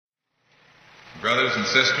Brothers and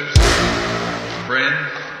sisters, friends,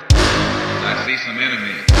 I see some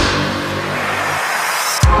enemies.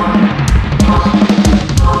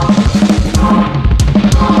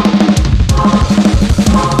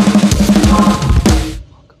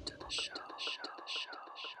 Welcome to the show.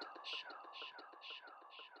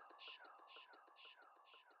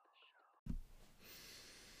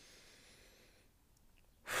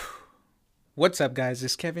 What's up, guys?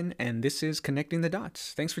 It's Kevin, and this is Connecting the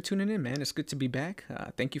Dots. Thanks for tuning in, man. It's good to be back.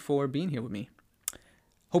 Thank you for being here with me.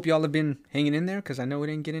 Hope y'all have been hanging in there, because I know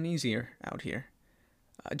it ain't getting easier out here.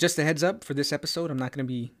 Just a heads up for this episode, I'm not going to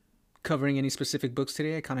be covering any specific books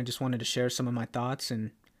today. I kind of just wanted to share some of my thoughts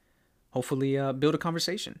and hopefully build a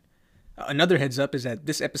conversation. Another heads up is that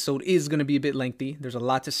this episode is going to be a bit lengthy. There's a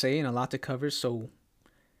lot to say and a lot to cover, so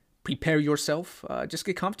prepare yourself. Just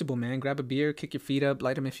get comfortable, man. Grab a beer, kick your feet up,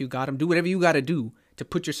 light them if you got them. Do whatever you got to do to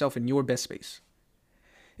put yourself in your best space.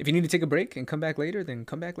 If you need to take a break and come back later, then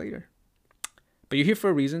come back later. But you're here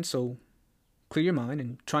for a reason, so clear your mind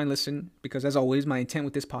and try and listen, because as always, my intent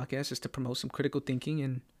with this podcast is to promote some critical thinking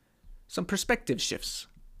and some perspective shifts.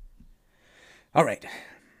 All right.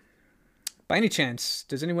 By any chance,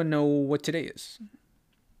 does anyone know what today is?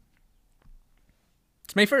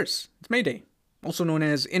 It's May 1st. It's May Day, also known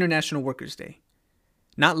as International Workers' Day.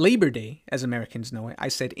 Not Labor Day, as Americans know it. I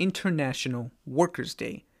said International Workers'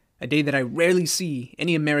 Day, a day that I rarely see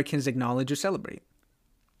any Americans acknowledge or celebrate.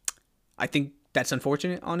 I think that's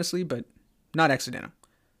unfortunate, honestly, but not accidental.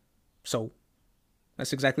 So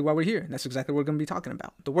that's exactly why we're here. That's exactly what we're going to be talking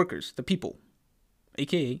about. The workers, the people,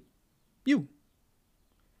 aka you.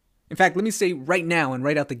 In fact, let me say right now and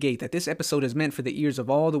right out the gate that this episode is meant for the ears of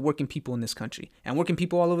all the working people in this country and working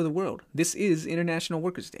people all over the world. This is International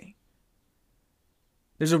Workers' Day.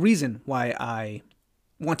 There's a reason why I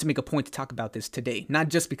want to make a point to talk about this today. Not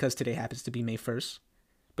just because today happens to be May 1st,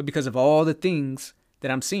 but because of all the things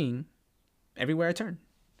that I'm seeing everywhere I turn.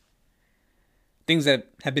 Things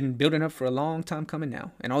that have been building up for a long time coming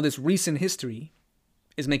now. And all this recent history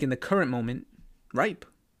is making the current moment ripe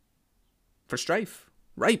for strife.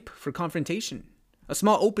 Ripe for confrontation. A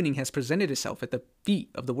small opening has presented itself at the feet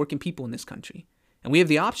of the working people in this country. And we have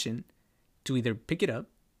the option to either pick it up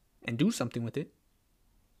and do something with it,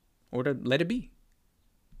 or to let it be.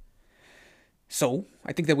 So,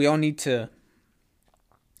 I think that we all need to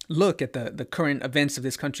look at the current events of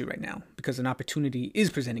this country right now, because an opportunity is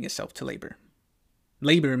presenting itself to labor.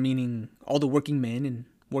 Labor meaning all the working men and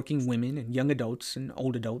working women and young adults and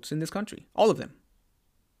old adults in this country. All of them.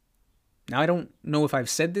 Now, I don't know if I've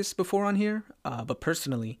said this before on here, but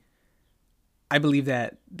personally, I believe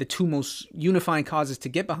that the two most unifying causes to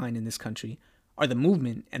get behind in this country are the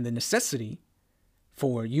movement and the necessity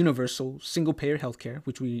for universal single-payer healthcare,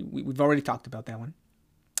 which we've already talked about that one,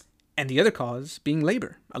 and the other cause being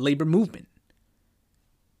labor, a labor movement,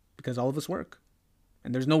 because all of us work,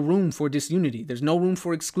 and there's no room for disunity, there's no room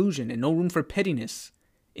for exclusion, and no room for pettiness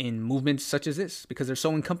in movements such as this, because they're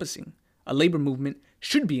so encompassing. A labor movement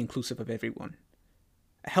should be inclusive of everyone.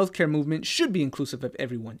 A healthcare movement should be inclusive of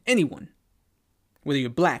everyone, anyone. Whether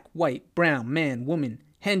you're black, white, brown, man, woman,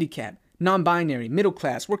 handicapped, non-binary, middle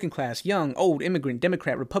class, working class, young, old, immigrant,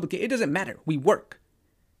 Democrat, Republican, it doesn't matter. We work.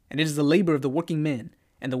 And it is the labor of the working men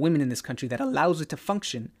and the women in this country that allows it to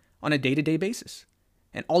function on a day-to-day basis.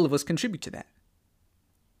 And all of us contribute to that.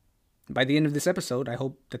 By the end of this episode, I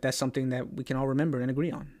hope that that's something that we can all remember and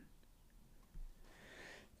agree on.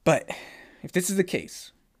 But if this is the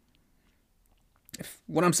case, if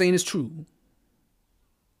what I'm saying is true,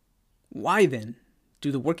 why then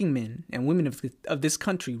do the working men and women of this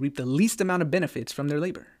country reap the least amount of benefits from their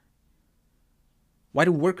labor? Why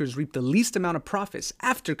do workers reap the least amount of profits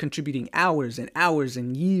after contributing hours and hours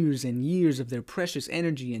and years of their precious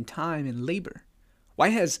energy and time and labor? Why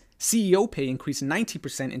has CEO pay increased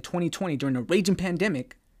 90% in 2020 during a raging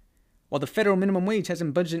pandemic, while the federal minimum wage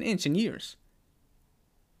hasn't budged an inch in years?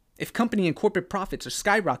 If company and corporate profits are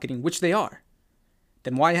skyrocketing, which they are,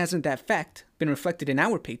 then why hasn't that fact been reflected in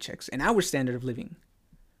our paychecks and our standard of living?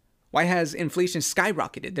 Why has inflation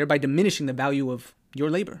skyrocketed, thereby diminishing the value of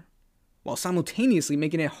your labor, while simultaneously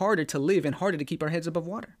making it harder to live and harder to keep our heads above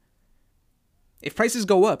water? If prices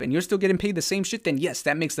go up and you're still getting paid the same shit, then yes,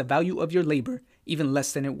 that makes the value of your labor even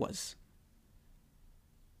less than it was.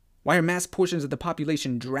 Why are mass portions of the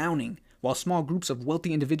population drowning while small groups of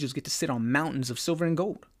wealthy individuals get to sit on mountains of silver and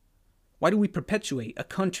gold? Why do we perpetuate a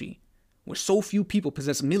country where so few people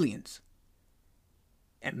possess millions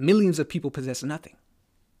and millions of people possess nothing?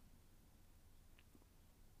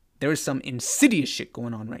 There is some insidious shit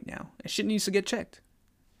going on right now, and shit needs to get checked.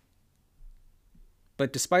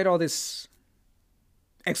 But despite all this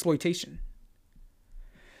exploitation,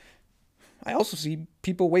 I also see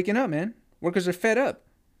people waking up, man. Workers are fed up.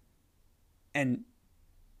 And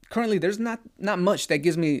currently, there's not much that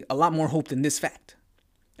gives me a lot more hope than this fact.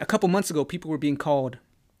 A couple months ago, people were being called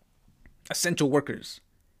essential workers.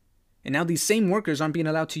 And now these same workers aren't being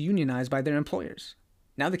allowed to unionize by their employers.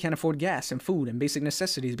 Now they can't afford gas and food and basic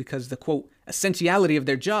necessities because the, quote, essentiality of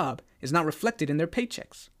their job is not reflected in their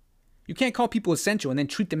paychecks. You can't call people essential and then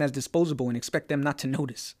treat them as disposable and expect them not to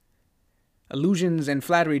notice. Illusions and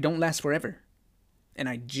flattery don't last forever. And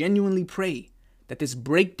I genuinely pray that this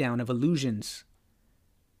breakdown of illusions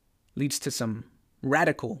leads to some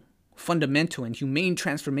radical, fundamental, and humane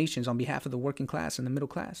transformations on behalf of the working class and the middle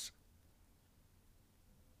class.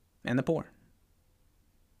 And the poor.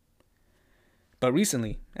 But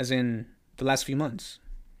recently, as in the last few months,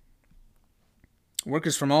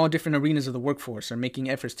 workers from all different arenas of the workforce are making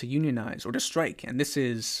efforts to unionize or to strike, and this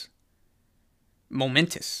is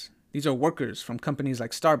momentous. These are workers from companies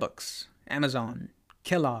like Starbucks, Amazon,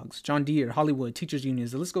 Kellogg's, John Deere, Hollywood, teachers'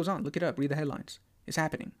 unions. The list goes on. Look it up. Read the headlines. It's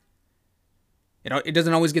happening. It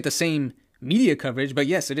doesn't always get the same media coverage, but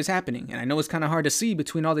yes, it is happening. And I know it's kind of hard to see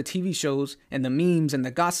between all the TV shows and the memes and the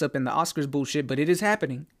gossip and the Oscars bullshit, but it is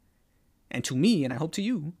happening. And to me, and I hope to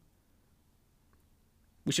you,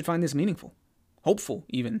 we should find this meaningful, hopeful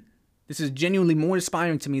even. This is genuinely more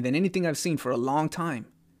inspiring to me than anything I've seen for a long time,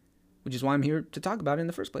 which is why I'm here to talk about it in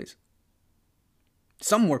the first place.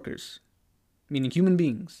 Some workers, meaning human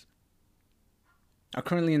beings, are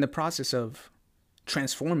currently in the process of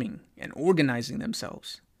transforming and organizing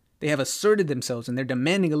themselves. They have asserted themselves and they're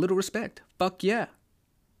demanding a little respect. Fuck yeah.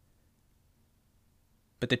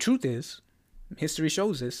 But the truth is, history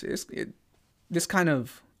shows this, this kind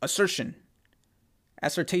of assertion,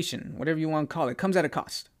 assertion, whatever you want to call it, comes at a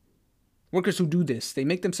cost. Workers who do this, they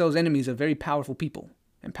make themselves enemies of very powerful people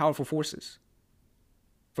and powerful forces.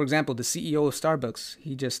 For example, the CEO of Starbucks,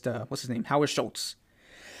 he just, what's his name? Howard Schultz.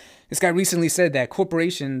 This guy recently said that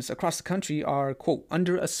corporations across the country are, quote,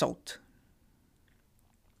 under assault.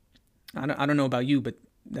 I don't know about you, but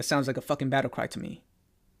that sounds like a fucking battle cry to me.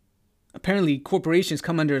 Apparently, corporations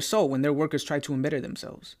come under assault when their workers try to embetter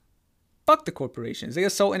themselves. Fuck the corporations. They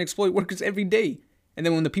assault and exploit workers every day. And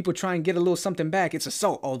then when the people try and get a little something back, it's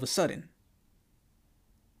assault all of a sudden.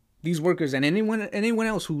 These workers and anyone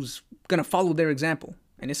else who's going to follow their example,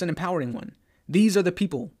 and it's an empowering one, these are the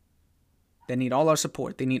people that need all our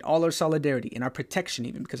support. They need all our solidarity and our protection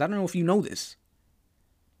even, because I don't know if you know this,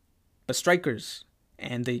 but strikers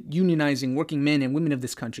and the unionizing working men and women of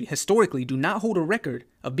this country historically do not hold a record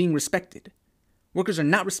of being respected. Workers are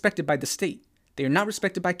not respected by the state. They are not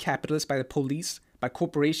respected by capitalists, by the police, by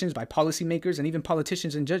corporations, by policymakers, and even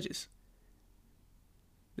politicians and judges.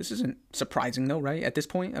 This isn't surprising though, right? At this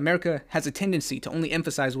point, America has a tendency to only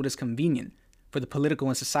emphasize what is convenient for the political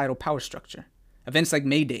and societal power structure. Events like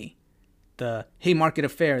May Day, the Haymarket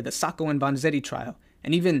Affair, the Sacco and Vanzetti trial,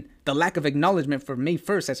 and even the lack of acknowledgement for May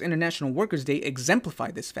 1st as International Workers' Day exemplify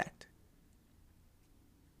this fact.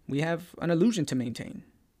 We have an illusion to maintain,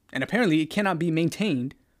 and apparently it cannot be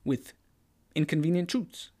maintained with inconvenient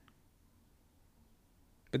truths.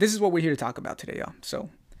 But this is what we're here to talk about today, y'all. So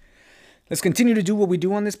let's continue to do what we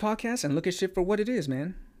do on this podcast and look at shit for what it is,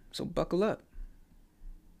 man. So buckle up.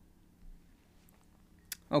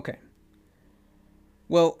 Okay.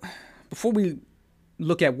 Well, before we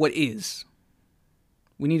look at what is,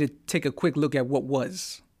 we need to take a quick look at what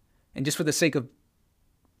was. And just for the sake of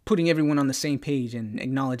putting everyone on the same page and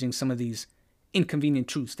acknowledging some of these inconvenient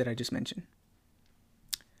truths that I just mentioned.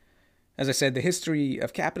 As I said, the history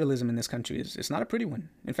of capitalism in this country is not a pretty one.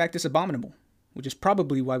 In fact, it's abominable, which is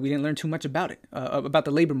probably why we didn't learn too much about it, about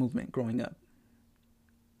the labor movement growing up.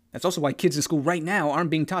 That's also why kids in school right now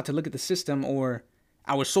aren't being taught to look at the system or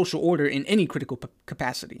our social order in any critical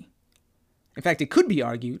capacity. In fact, it could be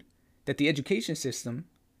argued that the education system,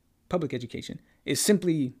 public education, is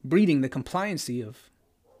simply breeding the compliancy of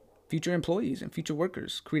future employees and future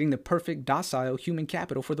workers, creating the perfect docile human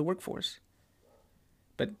capital for the workforce.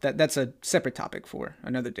 But that's a separate topic for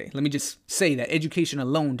another day. Let me just say that education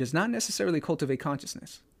alone does not necessarily cultivate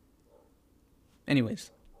consciousness.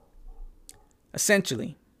 Anyways,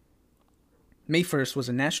 essentially, May 1st was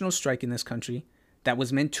a national strike in this country that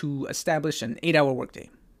was meant to establish an 8-hour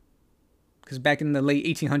workday. Because back in the late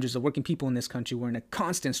 1800s, the working people in this country were in a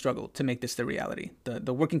constant struggle to make this the reality.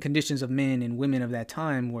 The working conditions of men and women of that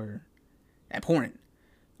time were abhorrent.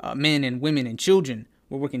 Men and women and children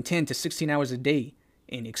were working 10 to 16 hours a day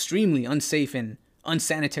in extremely unsafe and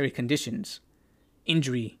unsanitary conditions.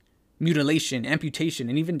 Injury, mutilation, amputation,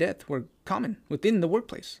 and even death were common within the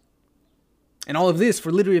workplace. And all of this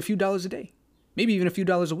for literally a few dollars a day. Maybe even a few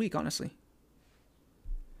dollars a week, honestly.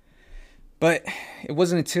 But it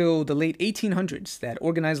wasn't until the late 1800s that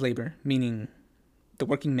organized labor, meaning the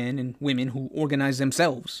working men and women who organized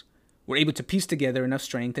themselves, were able to piece together enough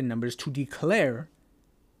strength and numbers to declare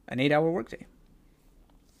an 8-hour workday.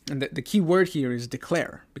 And the key word here is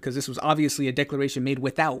declare, because this was obviously a declaration made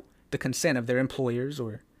without the consent of their employers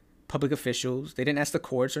or public officials. They didn't ask the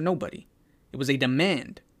courts or nobody. It was a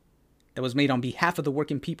demand that was made on behalf of the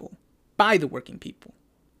working people, by the working people.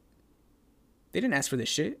 They didn't ask for this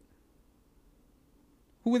shit.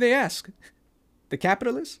 Who would they ask? The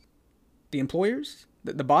capitalists? The employers?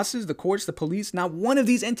 The bosses? The courts? The police? Not one of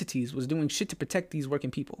these entities was doing shit to protect these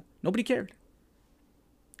working people. Nobody cared.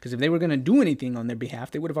 Because if they were going to do anything on their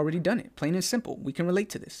behalf, they would have already done it. Plain and simple. We can relate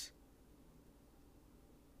to this.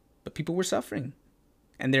 But people were suffering.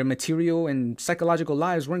 And their material and psychological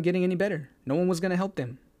lives weren't getting any better. No one was going to help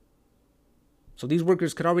them. So these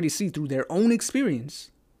workers could already see through their own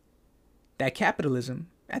experience that capitalism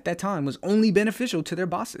at that time was only beneficial to their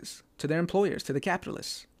bosses, to their employers, to the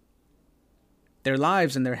capitalists. Their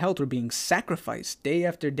lives and their health were being sacrificed day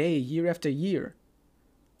after day, year after year,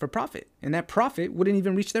 for profit. And that profit wouldn't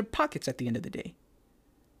even reach their pockets at the end of the day.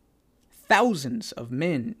 Thousands of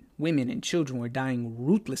men, women, and children were dying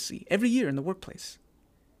ruthlessly every year in the workplace.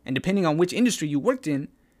 And depending on which industry you worked in,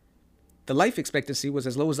 the life expectancy was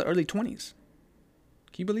as low as the early 20s.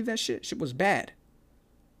 Can you believe that shit? Shit was bad.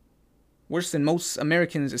 Worse than most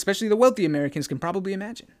Americans, especially the wealthy Americans, can probably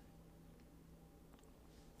imagine.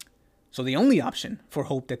 So the only option for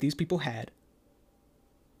hope that these people had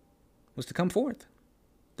was to come forth.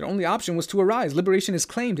 Their only option was to arise. Liberation is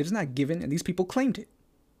claimed. It is not given, and these people claimed it.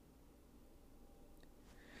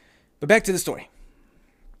 But back to the story.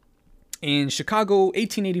 In Chicago,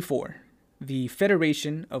 1884, the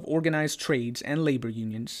Federation of Organized Trades and Labor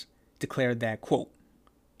Unions declared that, quote,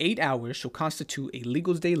 8 hours shall constitute a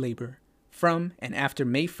legal day labor from and after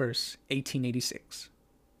May 1st, 1886.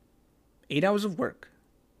 8 hours of work,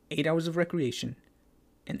 8 hours of recreation,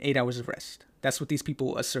 and 8 hours of rest. That's what these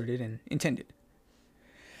people asserted and intended.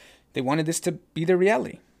 They wanted this to be their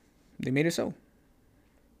reality. They made it so.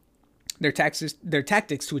 Their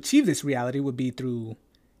tactics to achieve this reality would be through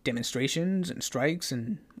demonstrations and strikes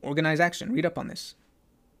and organized action. Read up on this.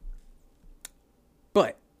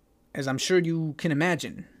 But, as I'm sure you can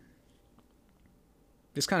imagine,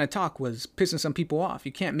 this kind of talk was pissing some people off.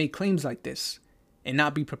 You can't make claims like this and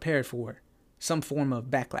not be prepared for some form of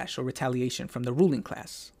backlash or retaliation from the ruling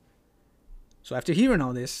class. So after hearing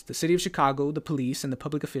all this, the city of Chicago, the police, and the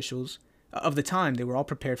public officials of the time, they were all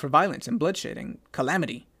prepared for violence and bloodshed and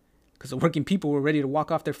calamity, because the working people were ready to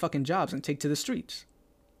walk off their fucking jobs and take to the streets.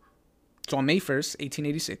 So on May 1st,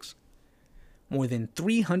 1886, more than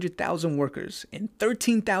 300,000 workers and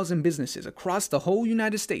 13,000 businesses across the whole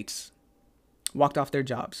United States walked off their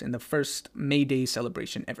jobs in the first May Day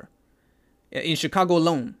celebration ever. In Chicago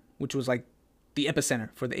alone, which was like the epicenter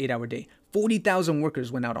for the 8-hour day, 40,000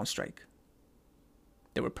 workers went out on strike.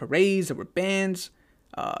 There were parades, there were bands,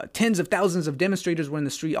 tens of thousands of demonstrators were in the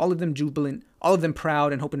street, all of them jubilant, all of them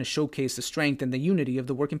proud and hoping to showcase the strength and the unity of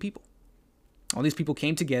the working people. All these people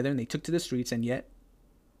came together and they took to the streets, and yet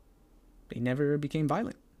they never became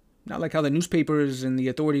violent. Not like how the newspapers and the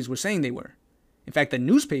authorities were saying they were. In fact, the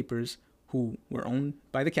newspapers, who were owned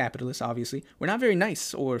by the capitalists, obviously, were not very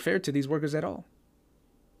nice or fair to these workers at all.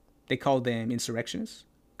 They called them insurrectionists,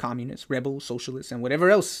 communists, rebels, socialists, and whatever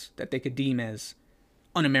else that they could deem as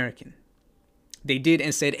un-American. They did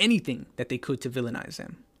and said anything that they could to villainize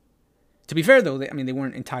them. To be fair, though, they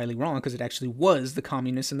weren't entirely wrong, because it actually was the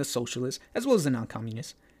communists and the socialists, as well as the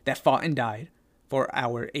non-communists, that fought and died for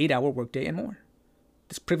our 8-hour workday and more.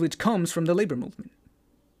 This privilege comes from the labor movement.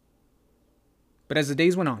 But as the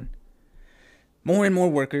days went on, more and more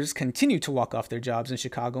workers continued to walk off their jobs in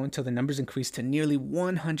Chicago until the numbers increased to nearly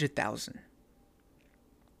 100,000.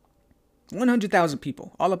 100,000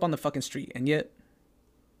 people, all up on the fucking street, and yet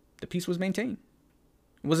the peace was maintained.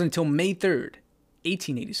 It wasn't until May 3rd,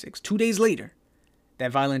 1886, 2 days later,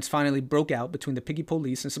 that violence finally broke out between the Piggy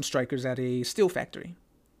police and some strikers at a steel factory.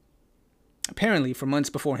 Apparently, for months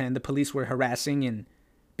beforehand, the police were harassing and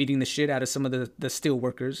beating the shit out of some of the steel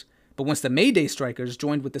workers. But once the May Day strikers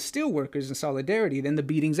joined with the steel workers in solidarity, then the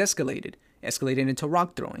beatings escalated into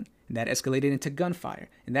rock throwing, and that escalated into gunfire,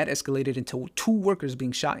 and that escalated into 2 workers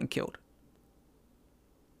being shot and killed.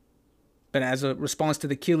 But as a response to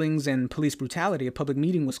the killings and police brutality, a public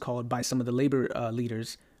meeting was called by some of the labor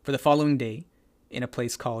leaders for the following day in a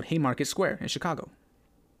place called Haymarket Square in Chicago.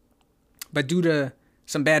 But due to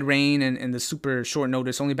some bad rain and the super short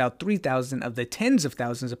notice, only about 3,000 of the tens of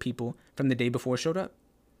thousands of people from the day before showed up.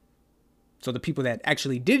 So the people that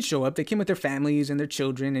actually did show up, they came with their families and their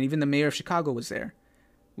children, and even the mayor of Chicago was there,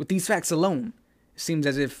 With these facts alone, it seems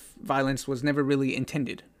as if violence was never really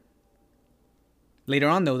intended. Later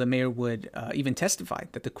on, though, the mayor would even testify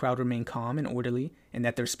that the crowd remained calm and orderly, and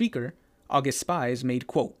that their speaker, August Spies, made,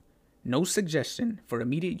 quote, no suggestion for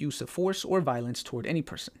immediate use of force or violence toward any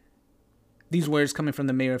person. These words coming from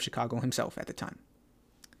the mayor of Chicago himself at the time.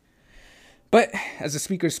 But as the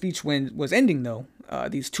speaker's speech was ending, though,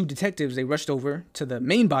 these two detectives, they rushed over to the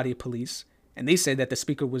main body of police, and they said that the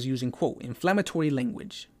speaker was using, quote, inflammatory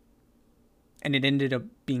language. And it ended up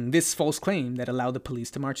being this false claim that allowed the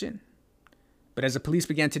police to march in. But as the police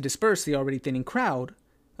began to disperse the already thinning crowd,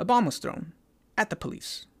 a bomb was thrown at the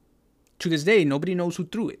police. To this day, nobody knows who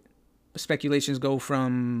threw it. But speculations go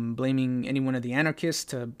from blaming any one of the anarchists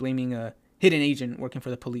to blaming a hidden agent working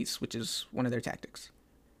for the police, which is one of their tactics.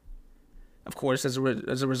 Of course, as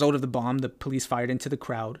a result of the bomb, the police fired into the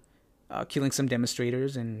crowd, killing some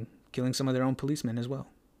demonstrators and killing some of their own policemen as well.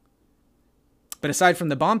 But aside from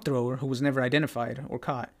the bomb thrower, who was never identified or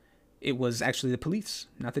caught, it was actually the police,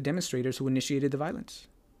 not the demonstrators, who initiated the violence.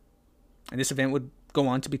 And this event would go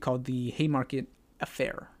on to be called the Haymarket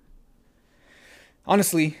Affair.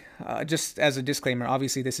 Honestly, just as a disclaimer,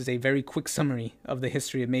 obviously this is a very quick summary of the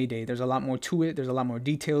history of May Day. There's a lot more to it. There's a lot more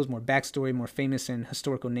details, more backstory, more famous and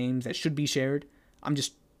historical names that should be shared. I'm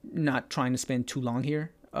just not trying to spend too long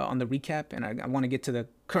here on the recap, and I want to get to the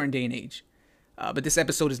current day and age. But this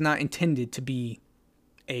episode is not intended to be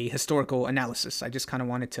a historical analysis. I just kind of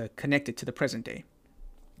wanted to connect it to the present day.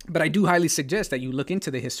 But I do highly suggest that you look into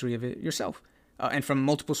the history of it yourself, and from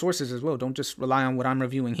multiple sources as well. Don't just rely on what I'm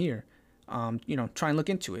reviewing here. Try and look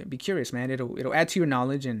into it. Be curious, man. It'll add to your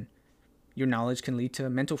knowledge, and your knowledge can lead to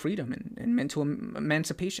mental freedom and mental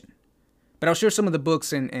emancipation. But I'll share some of the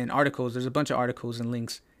books and articles. There's a bunch of articles and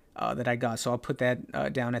links that I got, so I'll put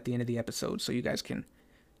that down at the end of the episode so you guys can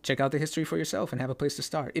check out the history for yourself and have a place to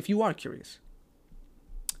start if you are curious.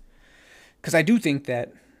 Because I do think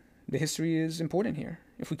that the history is important here.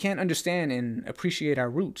 If we can't understand and appreciate our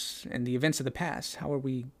roots and the events of the past, how are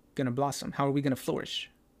we going to blossom? How are we going to flourish?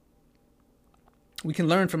 We can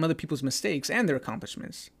learn from other people's mistakes and their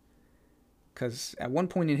accomplishments. Because at one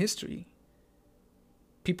point in history,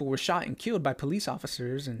 people were shot and killed by police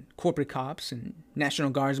officers and corporate cops and National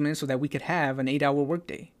Guardsmen so that we could have an 8-hour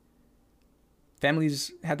workday.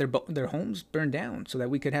 Families had their homes burned down so that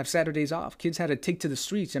we could have Saturdays off. Kids had to take to the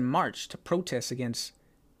streets and march to protest against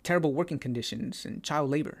terrible working conditions and child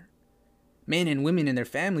labor. Men and women and their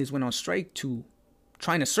families went on strike to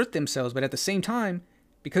try and assert themselves, but at the same time,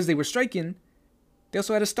 because they were striking, they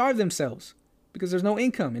also had to starve themselves because there's no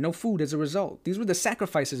income and no food as a result. These were the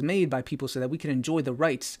sacrifices made by people so that we could enjoy the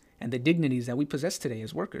rights and the dignities that we possess today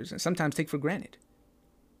as workers and sometimes take for granted.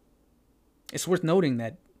 It's worth noting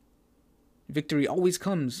that victory always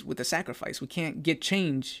comes with a sacrifice. We can't get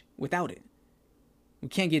change without it. We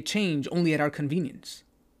can't get change only at our convenience.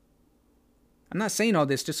 I'm not saying all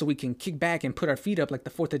this just so we can kick back and put our feet up like the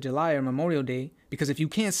 4th of July or Memorial Day, because if you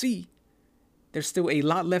can't see, there's still a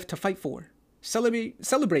lot left to fight for.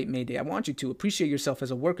 Celebrate May Day. I want you to appreciate yourself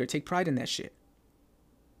as a worker. Take pride in that shit.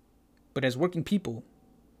 But as working people,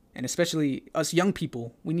 and especially us young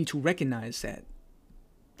people, we need to recognize that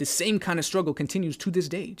the same kind of struggle continues to this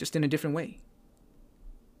day, just in a different way.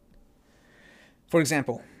 For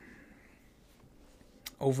example,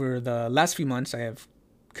 over the last few months, I have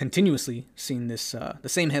continuously seen this the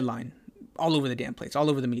same headline all over the damn place, all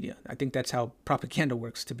over the media. I think that's how propaganda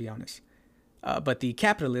works, to be honest. But the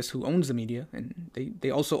capitalist who owns the media, and they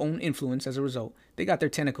also own influence as a result, they got their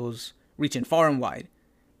tentacles reaching far and wide,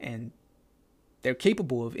 and they're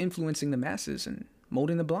capable of influencing the masses and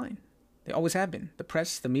molding the blind. They always have been. The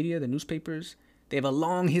press, the media, the newspapers, they have a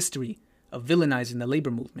long history of villainizing the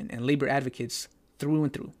labor movement and labor advocates through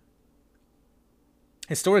and through.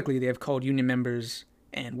 Historically, they have called union members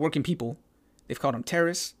and working people, they've called them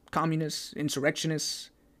terrorists, communists,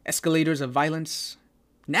 insurrectionists, escalators of violence.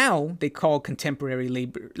 Now they call contemporary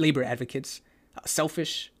labor advocates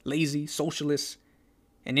selfish, lazy, socialists,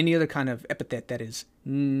 and any other kind of epithet that is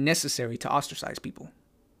necessary to ostracize people.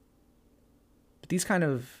 But these kind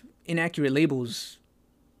of inaccurate labels,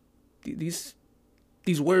 these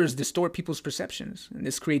words distort people's perceptions, and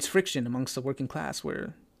this creates friction amongst the working class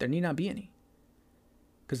where there need not be any.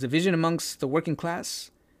 Because division amongst the working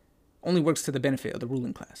class only works to the benefit of the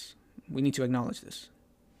ruling class. We need to acknowledge this.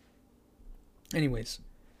 Anyways,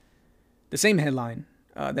 the same headline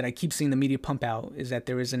that I keep seeing the media pump out is that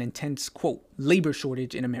there is an intense, quote, labor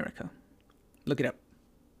shortage in America. Look it up.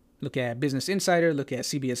 Look at Business Insider, look at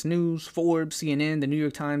CBS News, Forbes, CNN, the New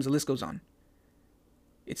York Times, the list goes on.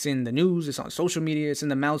 It's in the news, it's on social media, it's in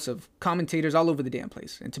the mouths of commentators all over the damn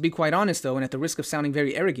place. And to be quite honest, though, and at the risk of sounding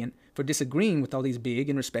very arrogant for disagreeing with all these big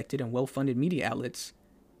and respected and well-funded media outlets,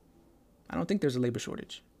 I don't think there's a labor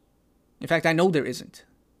shortage. In fact, I know there isn't.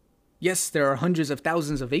 Yes, there are hundreds of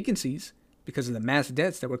thousands of vacancies because of the mass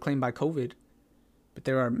deaths that were claimed by COVID, but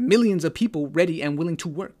there are millions of people ready and willing to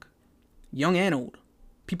work. Young and old.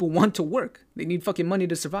 People want to work. They need fucking money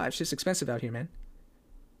to survive. Shit's expensive out here, man.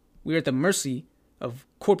 We're at the mercy of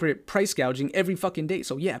corporate price gouging every fucking day.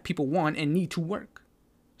 So yeah, people want and need to work.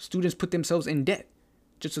 Students put themselves in debt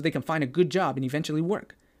just so they can find a good job and eventually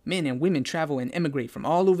work. Men and women travel and emigrate from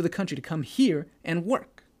all over the country to come here and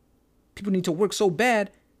work. People need to work so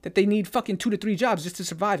bad that they need fucking 2 to 3 jobs just to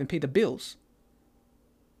survive and pay the bills.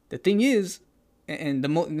 The thing is, and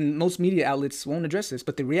most media outlets won't address this,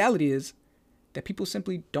 but the reality is that people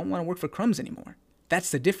simply don't want to work for crumbs anymore.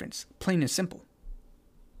 That's the difference, plain and simple.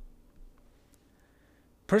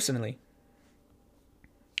 Personally,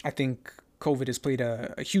 I think COVID has played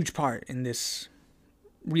a huge part in this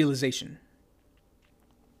realization.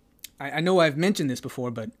 I know I've mentioned this before,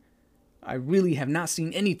 but I really have not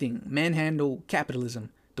seen anything manhandle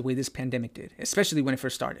capitalism the way this pandemic did, especially when it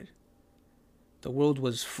first started. The world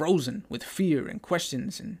was frozen with fear and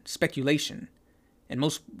questions and speculation, and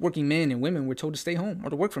most working men and women were told to stay home or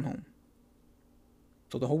to work from home.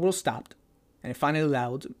 So the whole world stopped, and it finally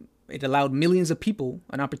allowed millions of people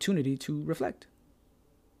an opportunity to reflect.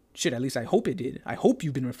 Shit, at least I hope it did. I hope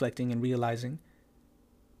you've been reflecting and realizing.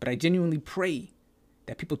 But I genuinely pray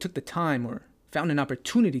that people took the time or found an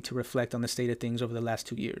opportunity to reflect on the state of things over the last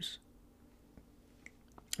 2 years.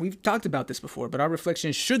 We've talked about this before, but our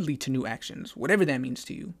reflection should lead to new actions, whatever that means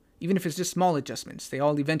to you. Even if it's just small adjustments, they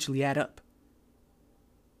all eventually add up.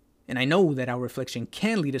 And I know that our reflection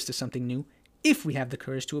can lead us to something new if we have the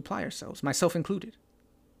courage to apply ourselves, myself included.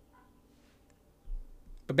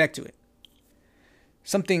 But back to it.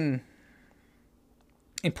 Something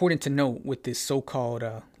important to note with this so-called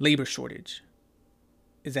labor shortage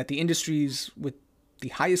is that the industries with the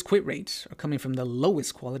highest quit rates are coming from the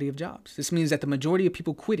lowest quality of jobs. This means that the majority of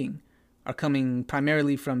people quitting are coming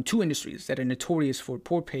primarily from 2 industries that are notorious for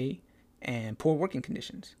poor pay and poor working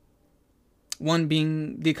conditions. One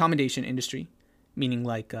being the accommodation industry, meaning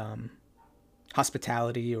like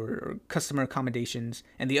hospitality or customer accommodations,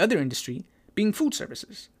 and the other industry being food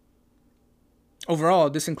services. Overall,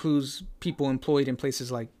 this includes people employed in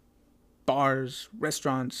places like bars,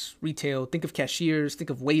 restaurants, retail. Think of cashiers, think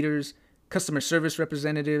of waiters, customer service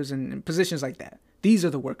representatives, and positions like that. These are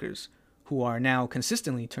the workers who are now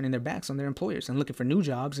consistently turning their backs on their employers and looking for new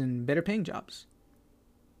jobs and better paying jobs.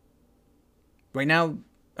 Right now,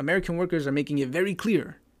 American workers are making it very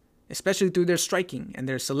clear, especially through their striking and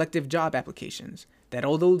their selective job applications, that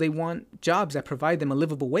although they want jobs that provide them a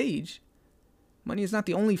livable wage, money is not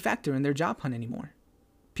the only factor in their job hunt anymore.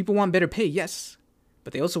 People want better pay, yes,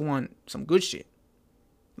 but they also want some good shit,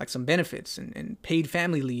 like some benefits and paid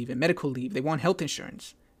family leave and medical leave. They want health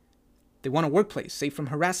insurance. They want a workplace safe from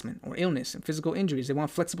harassment or illness and physical injuries. They want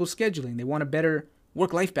flexible scheduling. They want a better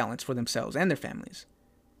work-life balance for themselves and their families.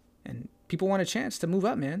 And people want a chance to move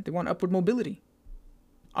up, man. They want upward mobility,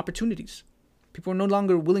 opportunities. People are no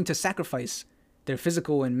longer willing to sacrifice their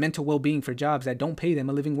physical and mental well-being for jobs that don't pay them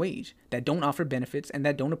a living wage, that don't offer benefits, and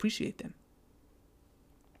that don't appreciate them.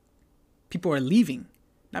 People are leaving,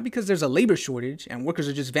 not because there's a labor shortage and workers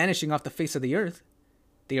are just vanishing off the face of the earth.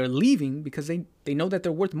 They are leaving because they know that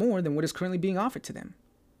they're worth more than what is currently being offered to them.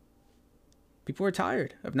 People are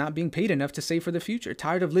tired of not being paid enough to save for the future,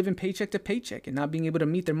 tired of living paycheck to paycheck and not being able to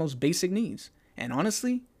meet their most basic needs. And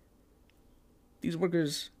honestly, these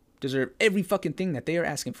workers deserve every fucking thing that they are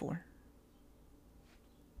asking for.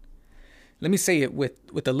 Let me say it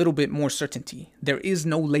with a little bit more certainty. There is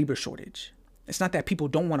no labor shortage. It's not that people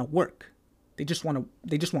don't want to work. They just want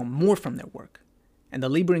more from their work. And the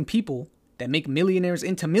laboring people that make millionaires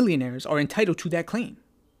into millionaires are entitled to that claim.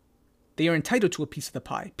 They are entitled to a piece of the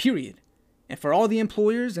pie, period. And for all the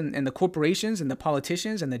employers and the corporations and the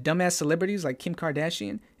politicians and the dumbass celebrities like Kim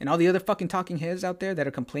Kardashian and all the other fucking talking heads out there that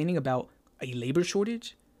are complaining about a labor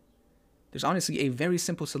shortage, there's honestly a very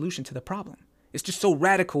simple solution to the problem. It's just so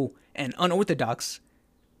radical and unorthodox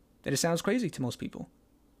that it sounds crazy to most people.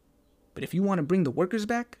 But if you want to bring the workers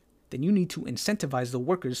back, then you need to incentivize the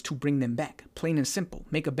workers to bring them back. Plain and simple.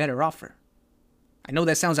 Make a better offer. I know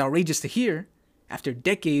that sounds outrageous to hear after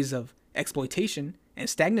decades of exploitation and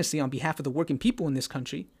stagnancy on behalf of the working people in this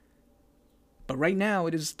country. But right now,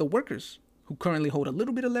 it is the workers who currently hold a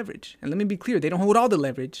little bit of leverage. And let me be clear, they don't hold all the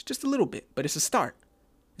leverage, just a little bit. But it's a start.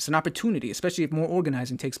 It's an opportunity, especially if more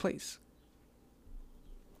organizing takes place.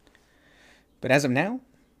 But as of now,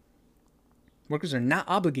 Workers are not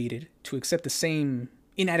obligated to accept the same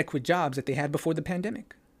inadequate jobs that they had before the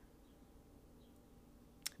pandemic.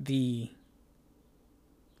 The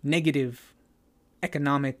negative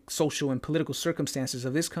economic, social, and political circumstances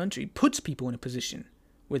of this country puts people in a position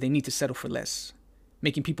where they need to settle for less,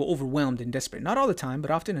 making people overwhelmed and desperate. Not all the time, but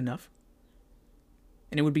often enough.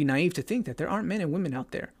 And it would be naive to think that there aren't men and women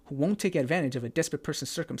out there who won't take advantage of a desperate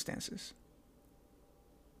person's circumstances.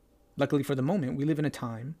 Luckily for the moment, we live in a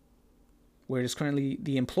time where it is currently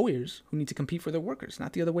the employers who need to compete for their workers,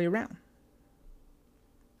 not the other way around.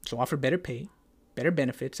 So offer better pay, better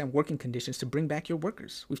benefits, and working conditions to bring back your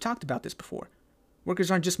workers. We've talked about this before.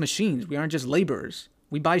 Workers aren't just machines. We aren't just laborers.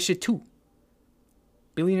 We buy shit too.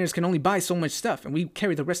 Billionaires can only buy so much stuff, and we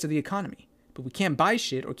carry the rest of the economy. But we can't buy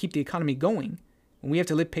shit or keep the economy going when we have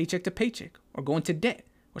to live paycheck to paycheck, or go into debt,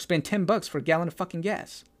 or spend $10 for a gallon of fucking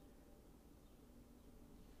gas.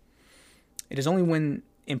 It is only when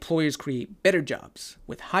employers create better jobs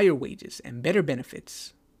with higher wages and better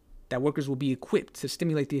benefits that workers will be equipped to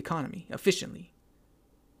stimulate the economy efficiently.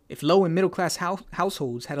 If low and middle class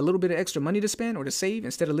households had a little bit of extra money to spend or to save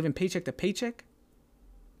instead of living paycheck to paycheck,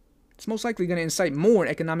 it's most likely going to incite more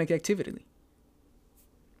economic activity.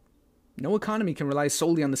 No economy can rely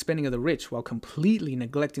solely on the spending of the rich while completely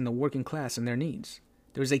neglecting the working class and their needs.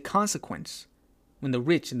 There is a consequence when the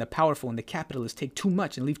rich and the powerful and the capitalists take too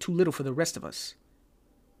much and leave too little for the rest of us.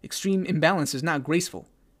 Extreme imbalance is not graceful,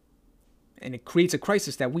 and it creates a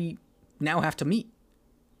crisis that we now have to meet.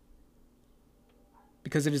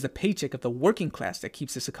 Because it is the paycheck of the working class that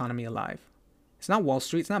keeps this economy alive. It's not Wall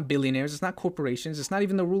Street, it's not billionaires, it's not corporations, it's not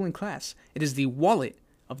even the ruling class. It is the wallet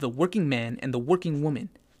of the working man and the working woman.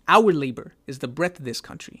 Our labor is the breath of this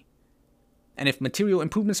country. And if material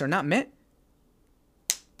improvements are not met,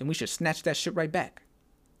 then we should snatch that shit right back.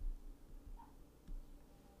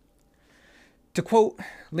 To quote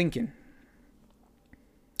Lincoln,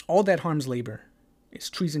 all that harms labor is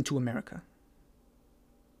treason to America.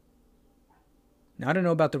 Now, I don't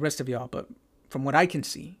know about the rest of y'all, but from what I can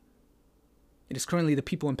see, it is currently the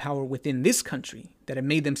people in power within this country that have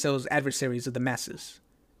made themselves adversaries of the masses.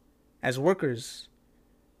 As workers,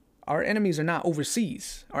 our enemies are not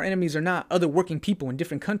overseas. Our enemies are not other working people in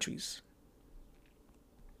different countries.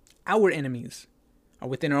 Our enemies are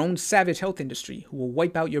within our own savage health industry who will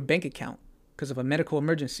wipe out your bank account because of a medical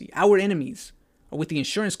emergency. Our enemies are with the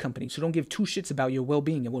insurance companies who don't give two shits about your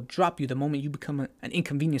well-being and will drop you the moment you become an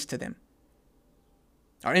inconvenience to them.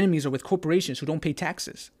 Our enemies are with corporations who don't pay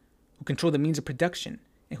taxes, who control the means of production,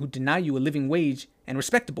 and who deny you a living wage and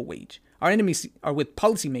respectable wage. Our enemies are with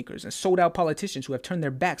policymakers and sold-out politicians who have turned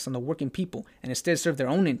their backs on the working people and instead serve their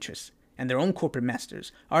own interests and their own corporate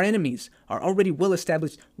masters. Our enemies are already well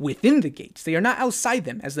established within the gates. They are not outside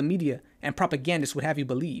them, as the media and propagandists would have you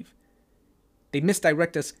believe. They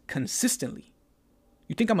misdirect us consistently.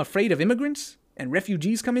 You think I'm afraid of immigrants and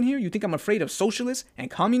refugees coming here? You think I'm afraid of socialists and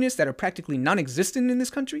communists that are practically non-existent in this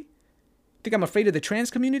country? You think I'm afraid of the trans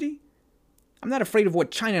community? I'm not afraid of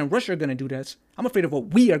what China and Russia are going to do to us. I'm afraid of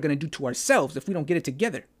what we are going to do to ourselves if we don't get it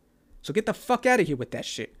together. So get the fuck out of here with that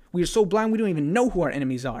shit. We are so blind we don't even know who our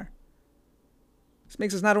enemies are. This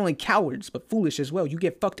makes us not only cowards, but foolish as well. You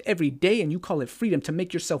get fucked every day and you call it freedom to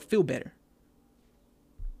make yourself feel better.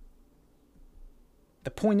 The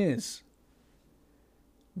point is,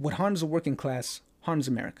 what harms the working class harms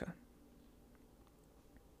America.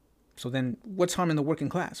 So then, what's harming the working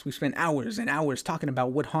class? We've spent hours and hours talking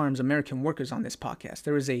about what harms American workers on this podcast.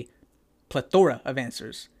 There is a plethora of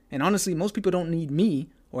answers. And honestly, most people don't need me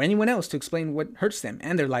or anyone else to explain what hurts them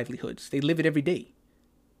and their livelihoods. They live it every day.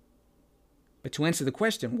 But to answer the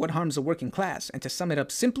question, what harms the working class? And to sum it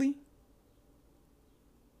up simply,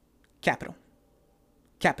 capital.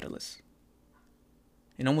 Capitalists.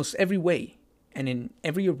 In almost every way, and in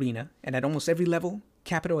every arena, and at almost every level,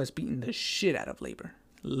 capital has beaten the shit out of labor.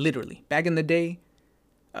 Literally. Back in the day,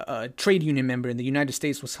 a trade union member in the United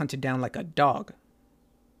States was hunted down like a dog.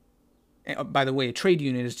 And, by the way, a trade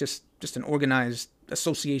union is just an organized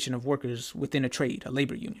association of workers within a trade, a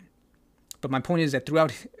labor union. But my point is that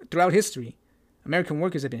throughout history, American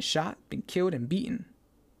workers have been shot, been killed, and beaten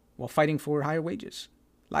while fighting for higher wages.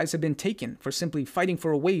 Lives have been taken for simply fighting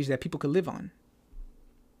for a wage that people could live on.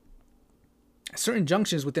 At certain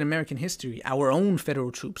junctions within American history, our own federal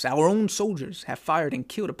troops, our own soldiers have fired and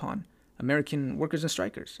killed upon American workers and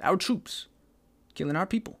strikers. Our troops, killing our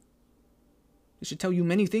people. It should tell you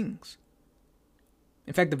many things.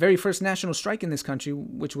 In fact, the very first national strike in this country,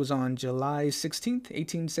 which was on July 16th,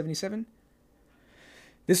 1877,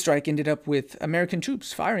 this strike ended up with American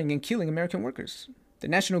troops firing and killing American workers. The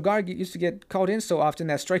National Guard used to get called in so often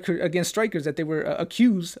against strikers that they were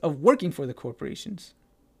accused of working for the corporations.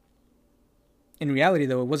 In reality,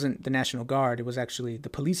 though, it wasn't the National Guard. It was actually the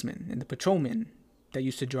policemen and the patrolmen that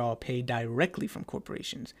used to draw pay directly from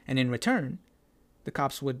corporations. And in return, the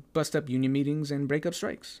cops would bust up union meetings and break up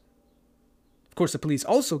strikes. Of course, the police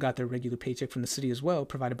also got their regular paycheck from the city as well,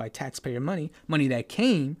 provided by taxpayer money, money that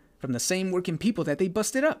came from the same working people that they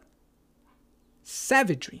busted up.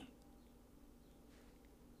 Savagery.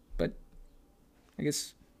 But I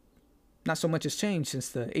guess not so much has changed since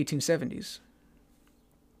the 1870s.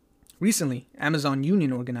 Recently, Amazon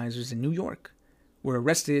union organizers in New York were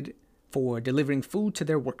arrested for delivering food to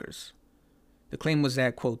their workers. The claim was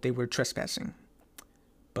that, quote, they were trespassing.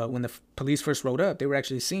 But when the police first rolled up, they were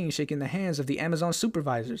actually seen shaking the hands of the Amazon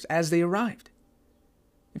supervisors as they arrived.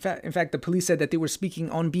 In fact, the police said that they were speaking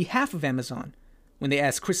on behalf of Amazon when they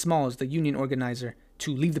asked Chris Smalls, the union organizer,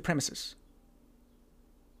 to leave the premises.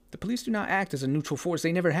 The police do not act as a neutral force.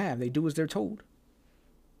 They never have. They do as they're told.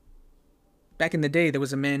 Back in the day, there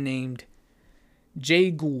was a man named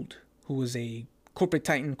Jay Gould, who was a corporate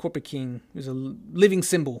titan, corporate king. He was a living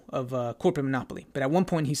symbol of corporate monopoly. But at one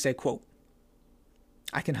point he said, quote,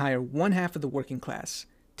 I can hire one half of the working class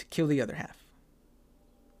to kill the other half.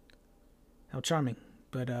 How charming.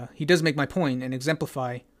 But he does make my point and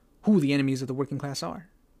exemplify who the enemies of the working class are.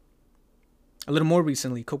 A little more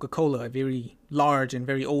recently, Coca-Cola, a very large and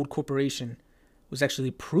very old corporation, was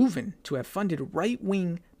actually proven to have funded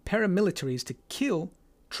right-wing paramilitaries to kill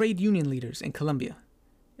trade union leaders in Colombia.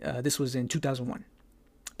 This was in 2001.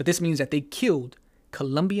 But this means that they killed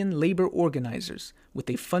Colombian labor organizers with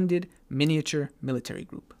a funded miniature military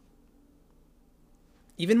group.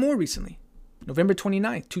 Even more recently, November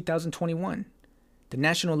 29, 2021, the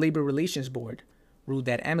National Labor Relations Board ruled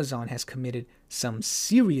that Amazon has committed some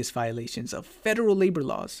serious violations of federal labor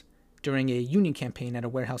laws during a union campaign at a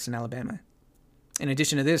warehouse in Alabama. In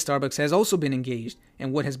addition to this, Starbucks has also been engaged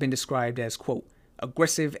in what has been described as, quote,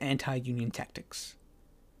 aggressive anti-union tactics.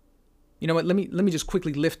 You know what? Let me just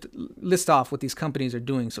quickly list off what these companies are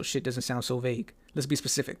doing so shit doesn't sound so vague. Let's be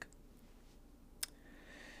specific.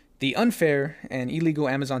 The unfair and illegal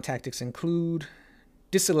Amazon tactics include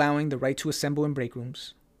disallowing the right to assemble in break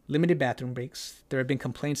rooms, limited bathroom breaks. There have been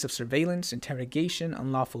complaints of surveillance, interrogation,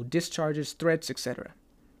 unlawful discharges, threats, etc.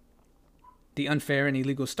 The unfair and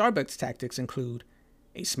illegal Starbucks tactics include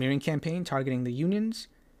a smearing campaign targeting the unions,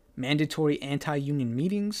 mandatory anti-union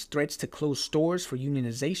meetings, threats to close stores for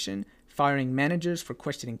unionization, firing managers for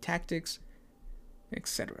questioning tactics,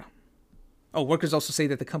 etc. Oh, workers also say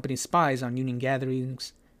that the company spies on union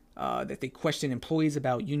gatherings, that they question employees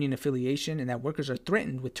about union affiliation, and that workers are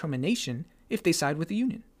threatened with termination if they side with the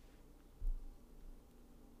union.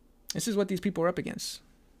 This is what these people are up against.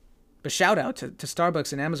 But shout out to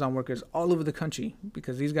Starbucks and Amazon workers all over the country,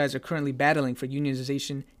 because these guys are currently battling for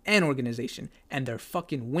unionization and organization, and they're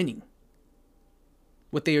fucking winning.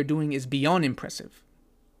 What they are doing is beyond impressive.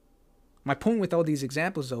 My point with all these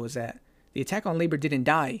examples, though, is that the attack on labor didn't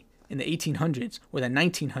die in the 1800s or the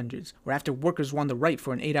 1900s, or after workers won the right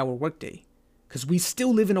for an 8-hour workday, because we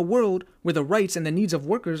still live in a world where the rights and the needs of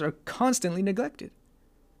workers are constantly neglected.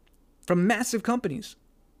 From massive companies.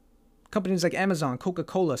 Companies like Amazon,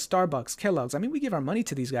 Coca-Cola, Starbucks, Kellogg's. I mean, we give our money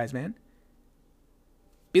to these guys, man.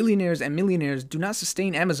 Billionaires and millionaires do not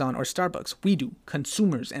sustain Amazon or Starbucks. We do.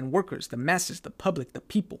 Consumers and workers, the masses, the public, the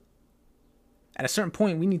people. At a certain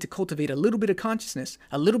point, we need to cultivate a little bit of consciousness,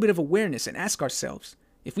 a little bit of awareness, and ask ourselves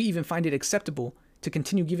if we even find it acceptable to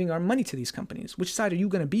continue giving our money to these companies. Which side are you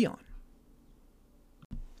going to be on?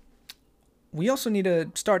 We also need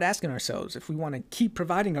to start asking ourselves if we want to keep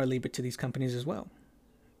providing our labor to these companies as well.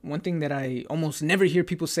 One thing that I almost never hear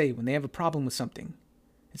people say when they have a problem with something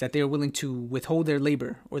is that they are willing to withhold their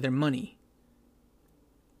labor or their money.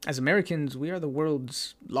 As Americans, we are the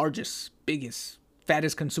world's largest, biggest,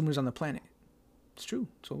 fattest consumers on the planet. It's true.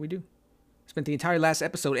 It's what we do. I spent the entire last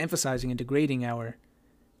episode emphasizing and degrading our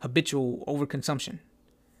habitual overconsumption.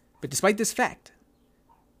 But despite this fact,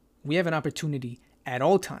 we have an opportunity at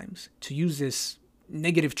all times to use this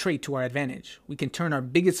negative trait to our advantage. We can turn our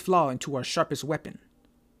biggest flaw into our sharpest weapon.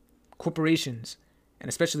 Corporations, and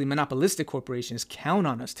especially monopolistic corporations, count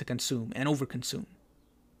on us to consume and overconsume.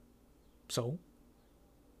 So,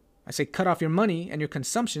 I say cut off your money and your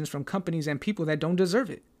consumptions from companies and people that don't deserve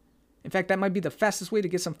it. In fact, that might be the fastest way to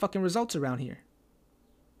get some fucking results around here.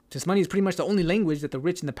 Since money is pretty much the only language that the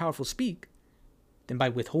rich and the powerful speak, then by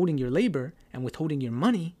withholding your labor and withholding your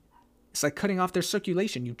money, it's like cutting off their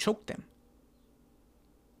circulation. You choke them.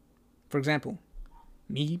 For example,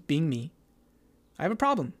 me being me, I have a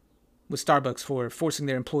problem with Starbucks for forcing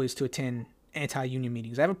their employees to attend anti-union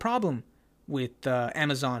meetings. I have a problem with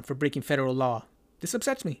Amazon for breaking federal law. This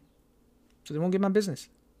upsets me, so they won't get my business.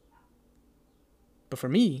 But for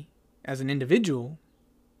me, as an individual,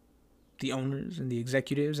 the owners and the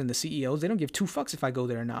executives and the CEOs, they don't give two fucks if I go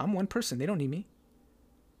there or not. I'm one person. They don't need me.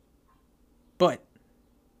 But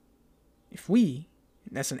if we,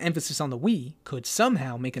 and that's an emphasis on the we, could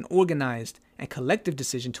somehow make an organized and collective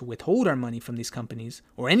decision to withhold our money from these companies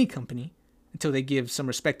or any company until they give some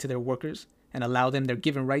respect to their workers and allow them their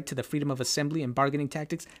given right to the freedom of assembly and bargaining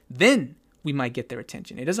tactics, then we might get their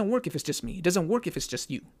attention. It doesn't work if it's just me. It doesn't work if it's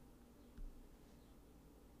just you.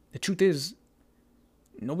 The truth is,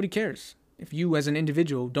 nobody cares if you as an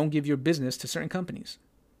individual don't give your business to certain companies.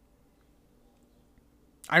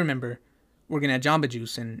 I remember working at Jamba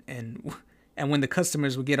Juice and when the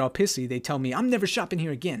customers would get all pissy, they tell me, I'm never shopping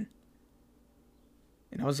here again.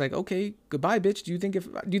 And I was like, okay, goodbye, bitch. Do you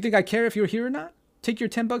think I care if you're here or not? Take your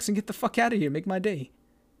 $10 and get the fuck out of here. Make my day.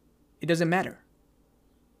 It doesn't matter.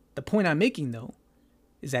 The point I'm making, though,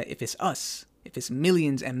 is that if it's us, if it's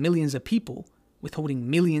millions and millions of people withholding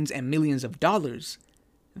millions and millions of dollars,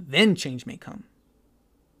 then change may come.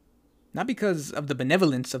 Not because of the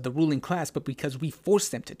benevolence of the ruling class, but because we force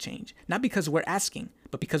them to change. Not because we're asking,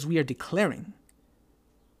 but because we are declaring.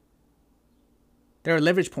 There are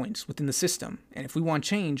leverage points within the system, and if we want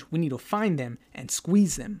change, we need to find them and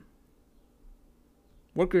squeeze them.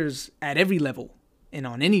 Workers at every level and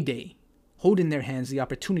on any day hold in their hands the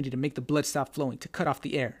opportunity to make the blood stop flowing, to cut off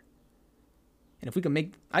the air. And if we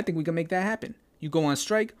can I think we can make that happen. You go on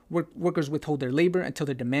strike, workers withhold their labor until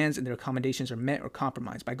their demands and their accommodations are met or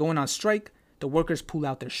compromised. By going on strike, the workers pull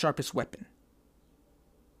out their sharpest weapon.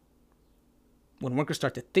 When workers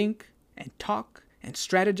start to think and talk and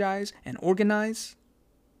strategize and organize,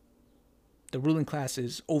 the ruling class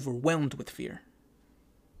is overwhelmed with fear.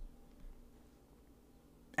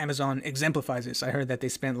 Amazon exemplifies this. I heard that they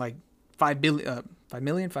spent like 5 million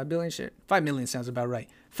shit. 5 million sounds about right.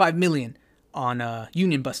 5 million on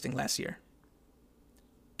union busting last year.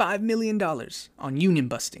 $5 million on union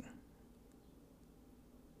busting.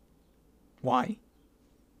 Why?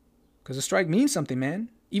 Because a strike means something, man.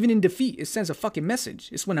 Even in defeat, it sends a fucking message.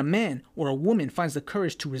 It's when a man or a woman finds the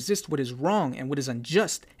courage to resist what is wrong and what is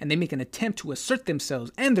unjust, and they make an attempt to assert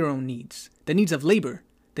themselves and their own needs. The needs of labor,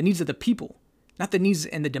 the needs of the people, not the needs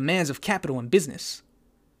and the demands of capital and business.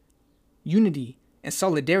 Unity and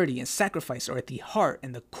solidarity and sacrifice are at the heart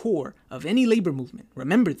and the core of any labor movement.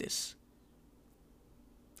 Remember this.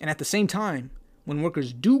 And at the same time, when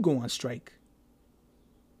workers do go on strike,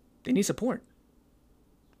 they need support.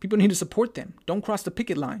 People need to support them. Don't cross the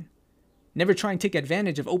picket line. Never try and take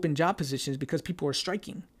advantage of open job positions because people are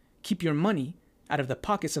striking. Keep your money out of the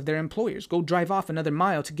pockets of their employers. Go drive off another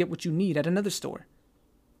mile to get what you need at another store.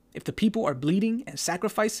 If the people are bleeding and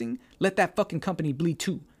sacrificing, let that fucking company bleed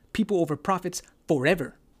too. People over profits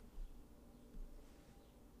forever.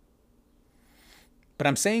 But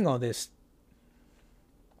I'm saying all this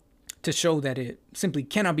to show that it simply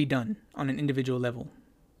cannot be done on an individual level.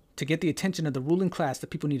 To get the attention of the ruling class, the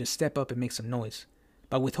people need to step up and make some noise.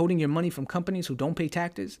 By withholding your money from companies who don't pay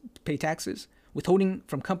taxes, withholding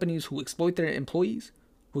from companies who exploit their employees,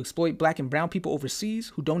 who exploit black and brown people overseas,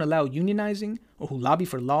 who don't allow unionizing, or who lobby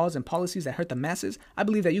for laws and policies that hurt the masses, I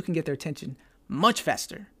believe that you can get their attention much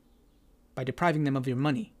faster by depriving them of your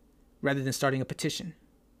money rather than starting a petition.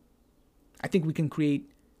 I think we can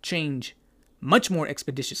create change much more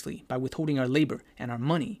expeditiously by withholding our labor and our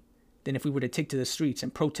money than if we were to take to the streets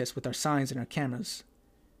and protest with our signs and our cameras.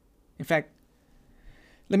 In fact,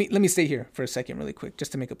 let me stay here for a second really quick,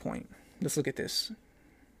 just to make a point. Let's look at this.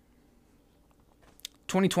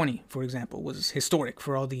 2020, for example, was historic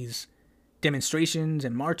for all these demonstrations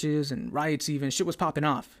and marches and riots even. Shit was popping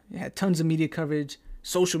off. It had tons of media coverage,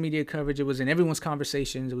 social media coverage. It was in everyone's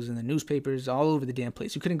conversations. It was in the newspapers, all over the damn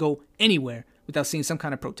place. You couldn't go anywhere without seeing some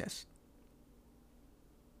kind of protest.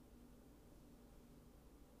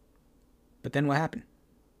 But then what happened?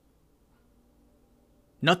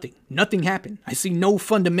 Nothing happened. I see no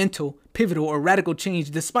fundamental, pivotal, or radical change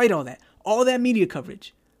despite all that media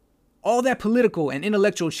coverage, all that political and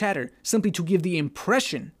intellectual chatter simply to give the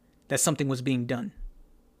impression that something was being done.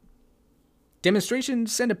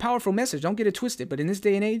 Demonstrations send a powerful message, don't get it twisted, but in this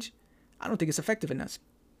day and age, I don't think it's effective enough.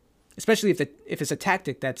 Especially if it's a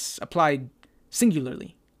tactic that's applied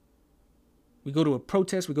singularly. We go to a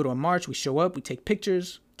protest, we go to a march, we show up, we take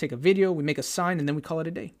pictures, take a video, we make a sign, and then we call it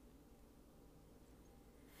a day.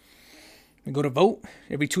 We go to vote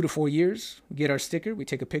every 2 to 4 years, we get our sticker, we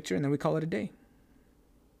take a picture, and then we call it a day.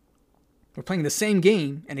 We're playing the same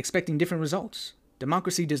game and expecting different results.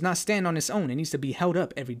 Democracy does not stand on its own. It needs to be held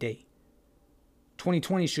up every day.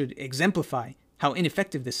 2020 should exemplify how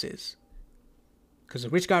ineffective this is. Because the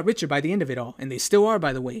rich got richer by the end of it all, and they still are,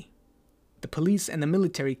 by the way. The police and the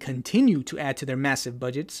military continue to add to their massive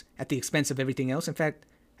budgets at the expense of everything else. In fact,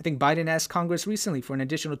 I think Biden asked Congress recently for an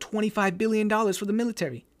additional $25 billion for the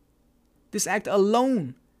military. This act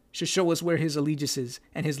alone should show us where his allegiances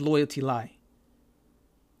and his loyalty lie.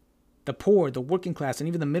 The poor, the working class, and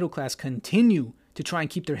even the middle class continue to try and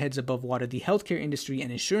keep their heads above water. The healthcare industry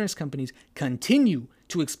and insurance companies continue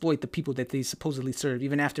to exploit the people that they supposedly serve,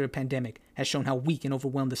 even after a pandemic has shown how weak and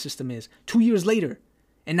overwhelmed the system is. 2 years later,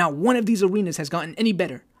 and not one of these arenas has gotten any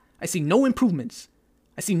better. I see no improvements.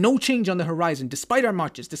 I see no change on the horizon, despite our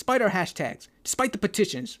marches, despite our hashtags, despite the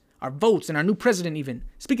petitions, our votes, and our new president even.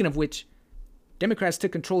 Speaking of which, Democrats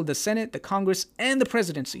took control of the Senate, the Congress, and the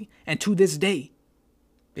presidency. And to this day,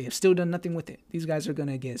 they have still done nothing with it. These guys are going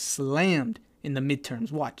to get slammed in the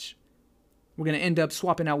midterms. Watch. We're going to end up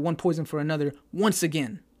swapping out one poison for another once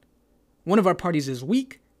again. One of our parties is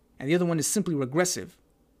weak, and the other one is simply regressive.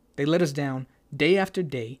 They let us down day after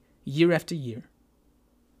day, year after year.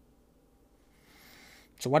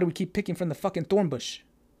 So why do we keep picking from the fucking thorn bush?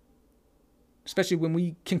 Especially when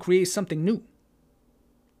we can create something new.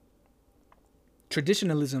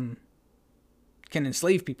 Traditionalism can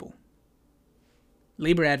enslave people.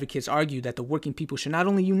 Labor advocates argue that the working people should not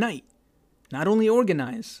only unite, not only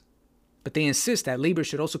organize, but they insist that labor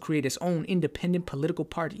should also create its own independent political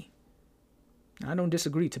party. I don't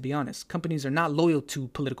disagree, to be honest. Companies are not loyal to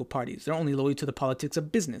political parties. They're only loyal to the politics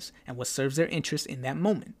of business and what serves their interests in that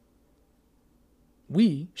moment.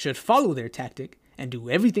 We should follow their tactic and do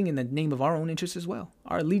everything in the name of our own interests as well.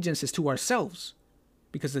 Our allegiance is to ourselves,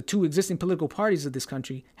 because the two existing political parties of this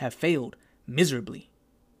country have failed miserably.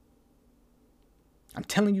 I'm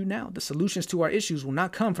telling you now, the solutions to our issues will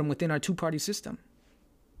not come from within our two-party system.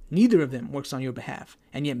 Neither of them works on your behalf,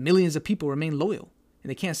 and yet millions of people remain loyal, and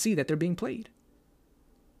they can't see that they're being played.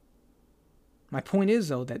 My point is,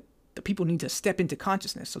 though, that the people need to step into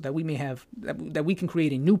consciousness so that we may have that we can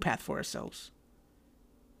create a new path for ourselves.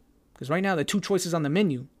 Because right now, the two choices on the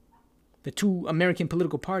menu, the two American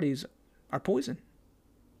political parties, are poison.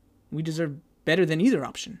 We deserve better than either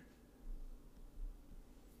option.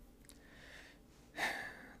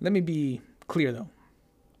 Let me be clear, though.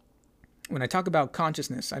 When I talk about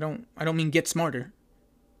consciousness, I don't mean get smarter.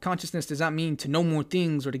 Consciousness does not mean to know more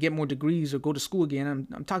things or to get more degrees or go to school again.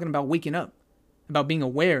 I'm talking about waking up, about being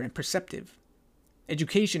aware and perceptive.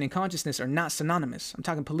 Education and consciousness are not synonymous. I'm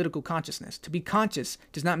talking political consciousness. To be conscious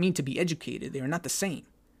does not mean to be educated. They are not the same.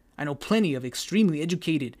 I know plenty of extremely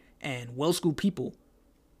educated and well-schooled people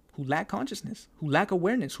who lack consciousness, who lack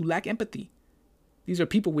awareness, who lack empathy. These are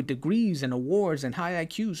people with degrees and awards and high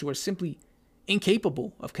IQs who are simply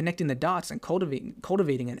incapable of connecting the dots and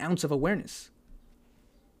cultivating an ounce of awareness.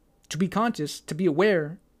 To be conscious, to be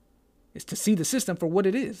aware, is to see the system for what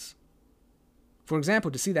it is. For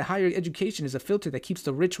example, to see that higher education is a filter that keeps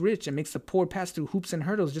the rich rich and makes the poor pass through hoops and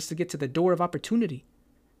hurdles just to get to the door of opportunity.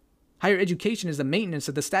 Higher education is the maintenance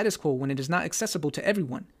of the status quo when it is not accessible to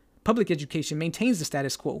everyone. Public education maintains the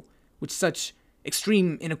status quo with such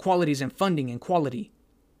extreme inequalities in funding and quality.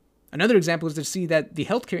 Another example is to see that the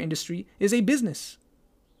healthcare industry is a business.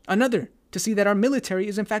 Another, to see that our military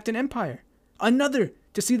is in fact an empire. Another,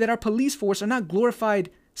 to see that our police force are not glorified,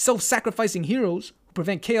 self-sacrificing heroes who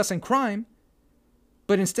prevent chaos and crime,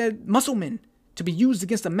 but instead muscle men to be used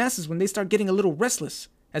against the masses when they start getting a little restless,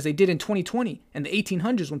 as they did in 2020 and the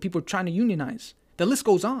 1800s when people were trying to unionize. The list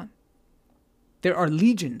goes on. There are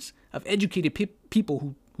legions of educated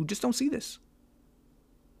people who just don't see this.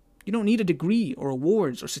 You don't need a degree or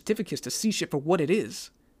awards or certificates to see shit for what it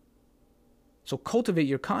is. So cultivate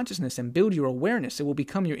your consciousness and build your awareness. It will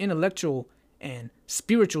become your intellectual and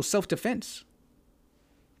spiritual self-defense.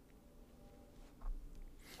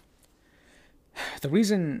 The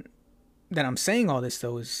reason that I'm saying all this,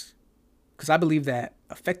 though, is because I believe that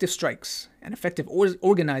effective strikes and effective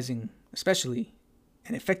organizing, especially,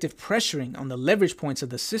 and effective pressuring on the leverage points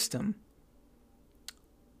of the system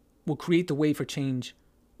will create the way for change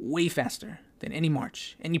way faster than any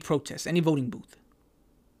march, any protest, any voting booth.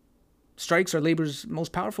 Strikes are labor's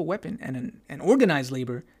most powerful weapon, and an organized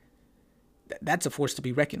labor, that's a force to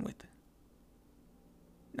be reckoned with.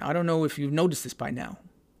 Now, I don't know if you've noticed this by now,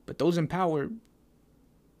 but those in power,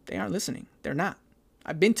 they aren't listening. They're not.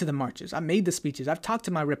 I've been to the marches. I've made the speeches. I've talked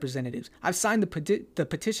to my representatives. I've signed the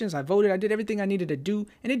petitions. I voted. I did everything I needed to do,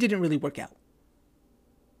 and it didn't really work out.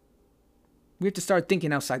 We have to start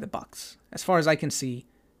thinking outside the box. As far as I can see,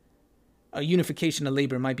 a unification of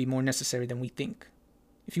labor might be more necessary than we think.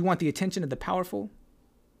 If you want the attention of the powerful,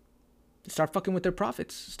 start fucking with their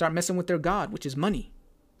profits. Start messing with their God, which is money.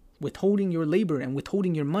 Withholding your labor and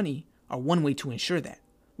withholding your money are one way to ensure that.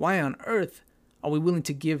 Why on earth are we willing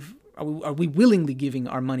to give Are we willingly giving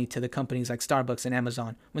our money to the companies like Starbucks and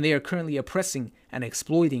Amazon when they are currently oppressing and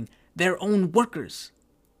exploiting their own workers?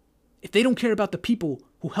 If they don't care about the people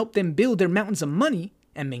who help them build their mountains of money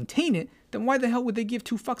and maintain it, then why the hell would they give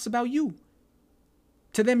two fucks about you?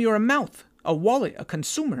 To them, you're a mouth, a wallet, a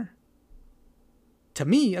consumer. To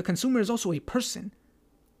me, a consumer is also a person.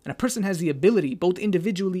 And a person has the ability, both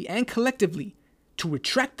individually and collectively, to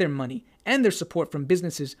retract their money and their support from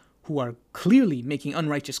businesses who are clearly making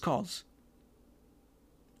unrighteous calls.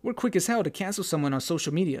 We're quick as hell to cancel someone on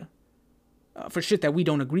social media for shit that we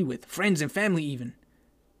don't agree with, friends and family even.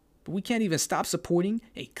 But we can't even stop supporting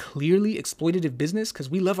a clearly exploitative business because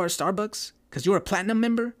we love our Starbucks, because you're a platinum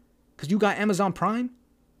member, because you got Amazon Prime?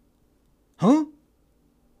 Huh?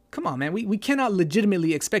 Come on, man. We cannot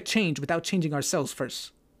legitimately expect change without changing ourselves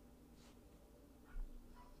first.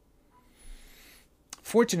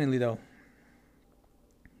 Fortunately, though,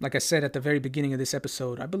 like I said at the very beginning of this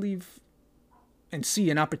episode, I believe and see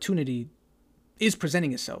an opportunity is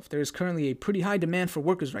presenting itself. There is currently a pretty high demand for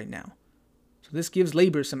workers right now. So this gives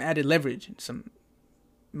labor some added leverage and some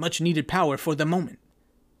much needed power for the moment.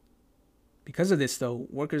 Because of this, though,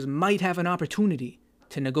 workers might have an opportunity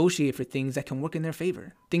to negotiate for things that can work in their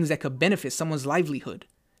favor, things that could benefit someone's livelihood,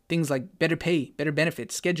 things like better pay, better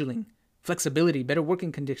benefits, scheduling, flexibility, better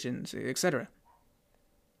working conditions, etc.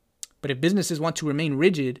 But if businesses want to remain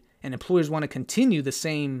rigid and employers want to continue the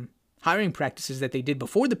same hiring practices that they did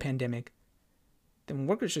before the pandemic, then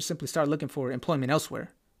workers should simply start looking for employment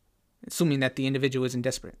elsewhere, assuming that the individual isn't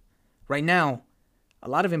desperate. Right now, a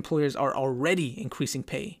lot of employers are already increasing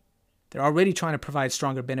pay. They're already trying to provide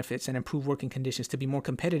stronger benefits and improve working conditions to be more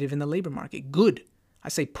competitive in the labor market. Good. I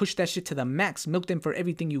say push that shit to the max. Milk them for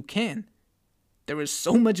everything you can. There is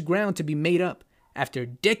so much ground to be made up after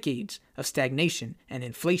decades of stagnation and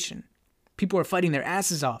inflation. People are fighting their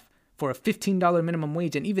asses off for a $15 minimum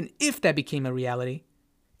wage, and even if that became a reality,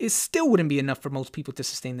 it still wouldn't be enough for most people to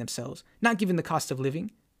sustain themselves, not given the cost of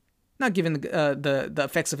living, not given the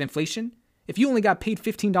effects of inflation. If you only got paid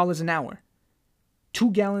 $15 an hour, 2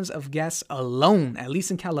 gallons of gas alone, at least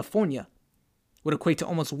in California, would equate to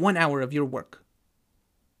almost 1 hour of your work.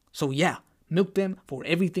 So yeah, milk them for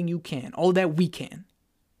everything you can, all that we can.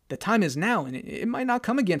 The time is now, and it might not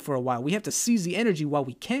come again for a while. We have to seize the energy while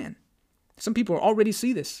we can. Some people already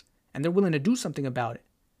see this, and they're willing to do something about it.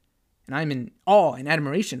 And I'm in awe and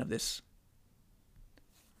admiration of this.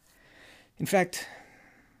 In fact,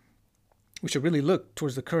 we should really look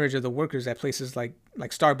towards the courage of the workers at places like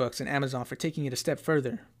Starbucks and Amazon for taking it a step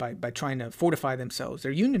further by trying to fortify themselves.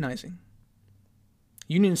 They're unionizing.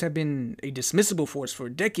 Unions have been a dismissible force for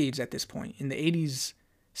decades at this point. In the 80s,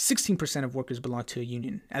 16% of workers belonged to a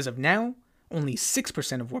union. As of now, only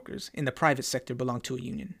 6% of workers in the private sector belong to a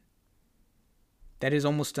union. That is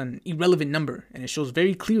almost an irrelevant number, and it shows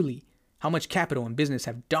very clearly how much capital and business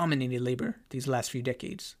have dominated labor these last few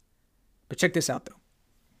decades. But check this out, though.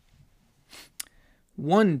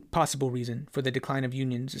 One possible reason for the decline of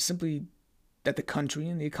unions is simply that the country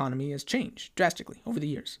and the economy has changed drastically over the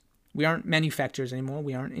years. We aren't manufacturers anymore.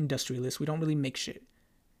 We aren't industrialists. We don't really make shit.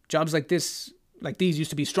 Jobs like these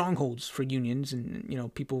used to be strongholds for unions,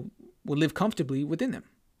 and people would live comfortably within them.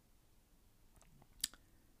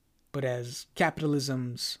 But as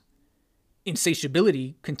capitalism's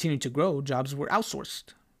insatiability continued to grow, jobs were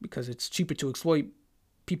outsourced because it's cheaper to exploit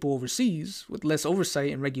people overseas with less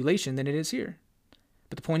oversight and regulation than it is here.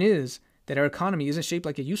 But the point is that our economy isn't shaped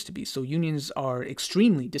like it used to be, so unions are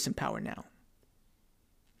extremely disempowered now.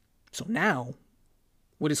 So now,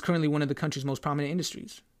 what is currently one of the country's most prominent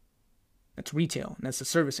industries? That's retail, and that's the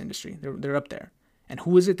service industry. They're up there. And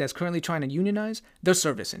who is it that's currently trying to unionize? The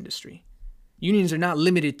service industry. Unions are not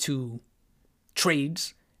limited to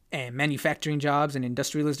trades and manufacturing jobs and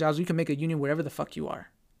industrialist jobs. You can make a union wherever the fuck you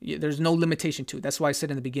are. There's no limitation to it. That's why I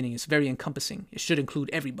said in the beginning, it's very encompassing. It should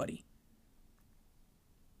include everybody.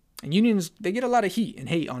 And unions, they get a lot of heat and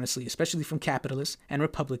hate, honestly, especially from capitalists and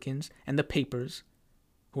Republicans and the papers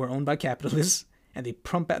who are owned by capitalists. And they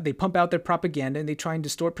pump out their propaganda and they try and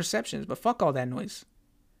distort perceptions. But fuck all that noise.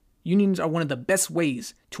 Unions are one of the best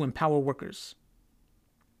ways to empower workers.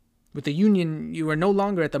 With a union, you are no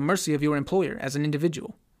longer at the mercy of your employer as an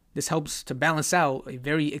individual. This helps to balance out a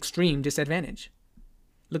very extreme disadvantage.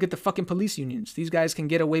 Look at the fucking police unions. These guys can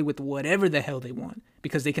get away with whatever the hell they want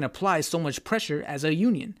because they can apply so much pressure as a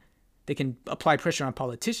union. They can apply pressure on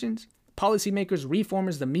politicians, policymakers,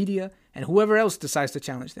 reformers, the media, and whoever else decides to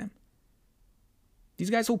challenge them. These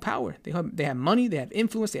guys hold power. They have money, they have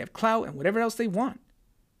influence, they have clout, and whatever else they want.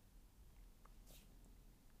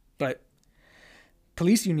 But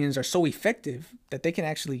police unions are so effective that they can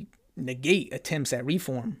actually negate attempts at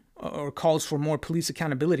reform or calls for more police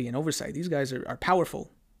accountability and oversight. These guys are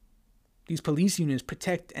powerful. These police unions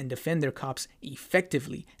protect and defend their cops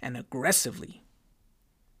effectively and aggressively.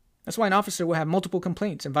 That's why an officer will have multiple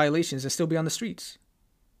complaints and violations and still be on the streets.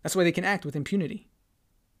 That's why they can act with impunity.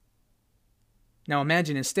 Now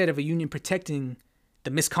imagine, instead of a union protecting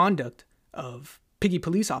the misconduct of piggy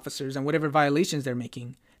police officers and whatever violations they're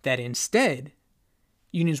making, that instead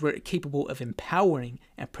unions were capable of empowering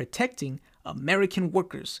and protecting American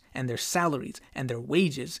workers and their salaries and their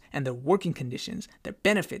wages and their working conditions, their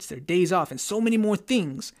benefits, their days off, and so many more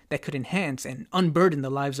things that could enhance and unburden the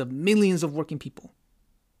lives of millions of working people.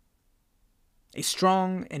 A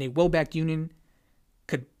strong and a well-backed union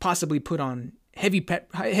could possibly put on heavy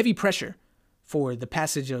pressure for the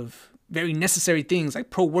passage of very necessary things like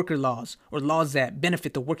pro-worker laws or laws that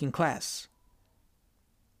benefit the working class.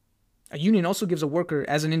 A union also gives a worker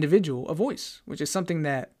as an individual a voice, which is something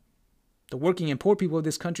that the working and poor people of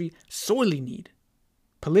this country sorely need.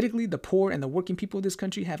 Politically, the poor and the working people of this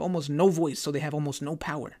country have almost no voice, so they have almost no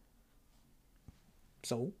power.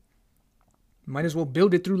 So, might as well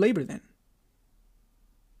build it through labor then.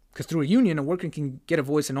 Because through a union, a worker can get a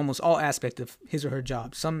voice in almost all aspects of his or her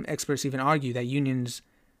job. Some experts even argue that unions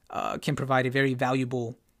can provide a very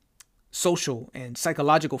valuable social and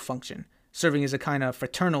psychological function, serving as a kind of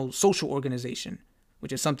fraternal social organization,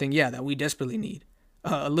 which is something, that we desperately need.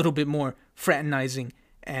 A little bit more fraternizing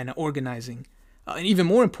and organizing. And even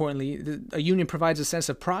more importantly, a union provides a sense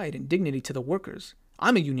of pride and dignity to the workers.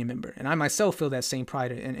 I'm a union member, and I myself feel that same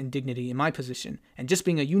pride and dignity in my position, and just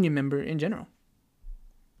being a union member in general.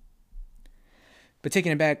 But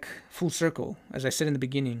taking it back full circle, as I said in the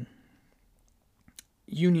beginning,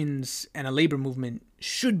 unions and a labor movement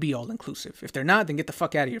should be all-inclusive. If they're not, then get the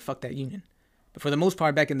fuck out of here. Fuck that union. But for the most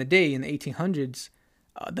part, back in the day, in the 1800s,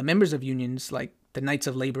 the members of unions, like the Knights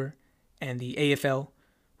of Labor and the AFL,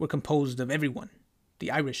 were composed of everyone.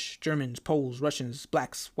 The Irish, Germans, Poles, Russians,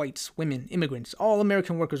 blacks, whites, women, immigrants, all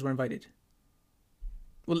American workers were invited.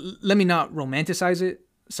 Well, let me not romanticize it.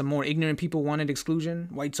 Some more ignorant people wanted exclusion,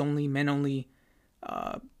 whites only, men only.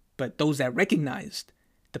 But those that recognized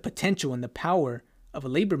the potential and the power of a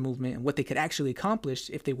labor movement and what they could actually accomplish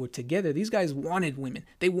if they were together, these guys wanted women.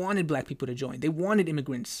 They wanted black people to join. They wanted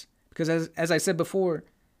immigrants. Because as I said before,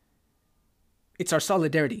 it's our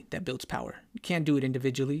solidarity that builds power. You can't do it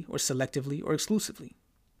individually or selectively or exclusively.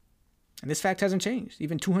 And this fact hasn't changed,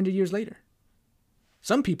 even 200 years later.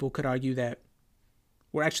 Some people could argue that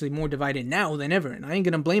we're actually more divided now than ever, and I ain't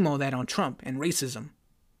going to blame all that on Trump and racism.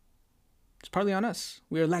 It's partly on us.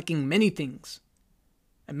 We are lacking many things,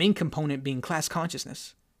 a main component being class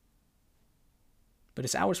consciousness. But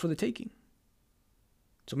it's ours for the taking.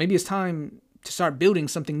 So maybe it's time to start building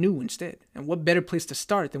something new instead. And what better place to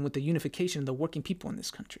start than with the unification of the working people in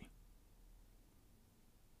this country?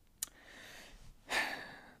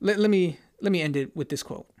 Let me end it with this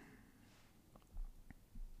quote.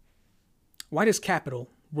 Why does capital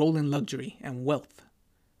roll in luxury and wealth,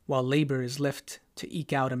 while labor is left to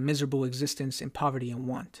eke out a miserable existence in poverty and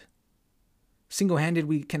want? Single-handed,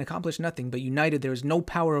 we can accomplish nothing, but united, there is no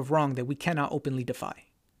power of wrong that we cannot openly defy.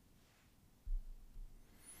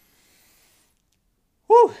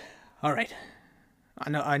 Whew. All right.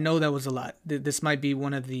 I know that was a lot. This might be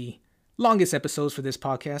one of the longest episodes for this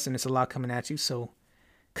podcast, and it's a lot coming at you, so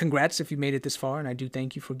congrats if you made it this far, and I do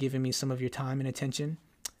thank you for giving me some of your time and attention.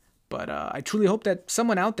 But I truly hope that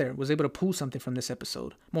someone out there was able to pull something from this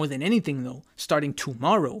episode. More than anything, though, starting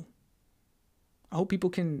tomorrow, I hope people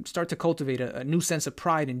can start to cultivate a new sense of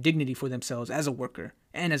pride and dignity for themselves as a worker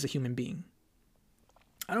and as a human being.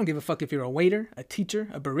 I don't give a fuck if you're a waiter, a teacher,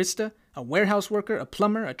 a barista, a warehouse worker, a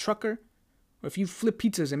plumber, a trucker, or if you flip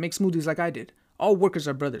pizzas and make smoothies like I did. All workers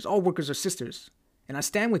are brothers. All workers are sisters. And I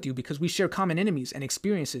stand with you because we share common enemies and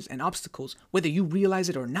experiences and obstacles, whether you realize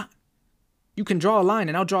it or not. You can draw a line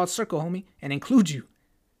and I'll draw a circle, homie, and include you.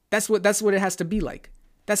 That's what it has to be like.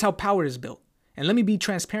 That's how power is built. And let me be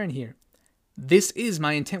transparent here. This is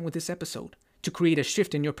my intent with this episode, to create a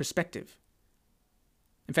shift in your perspective.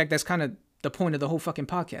 In fact, that's kind of the point of the whole fucking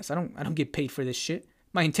podcast. I don't get paid for this shit.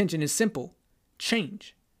 My intention is simple.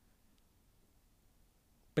 Change.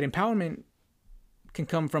 But empowerment can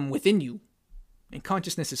come from within you. And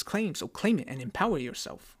consciousness is claimed, so claim it and empower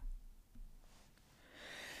yourself.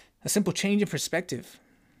 A simple change in perspective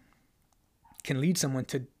can lead someone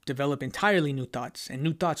to develop entirely new thoughts, and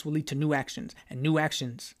new thoughts will lead to new actions, and new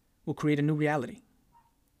actions will create a new reality.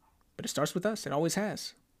 But it starts with us. It always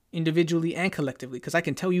has. Individually and collectively, because I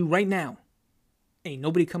can tell you right now, ain't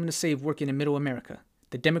nobody coming to save working in middle America.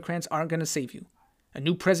 The Democrats aren't going to save you. A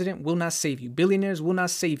new president will not save you. Billionaires will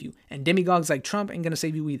not save you. And demagogues like Trump ain't going to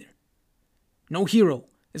save you either. No hero,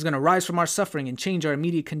 is going to rise from our suffering and change our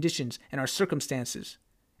immediate conditions and our circumstances.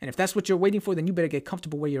 And if that's what you're waiting for, then you better get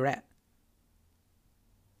comfortable where you're at.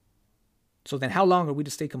 So then how long are we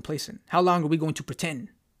to stay complacent? How long are we going to pretend?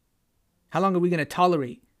 How long are we going to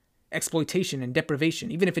tolerate exploitation and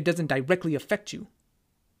deprivation, even if it doesn't directly affect you?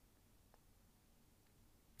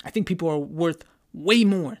 I think people are worth way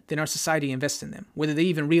more than our society invests in them, whether they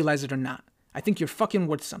even realize it or not. I think you're fucking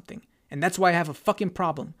worth something. And that's why I have a fucking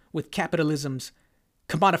problem with capitalism's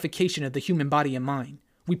commodification of the human body and mind.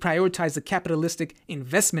 We prioritize the capitalistic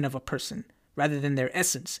investment of a person rather than their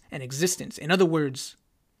essence and existence. In other words,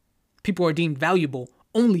 people are deemed valuable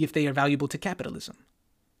only if they are valuable to capitalism.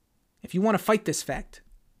 If you want to fight this fact,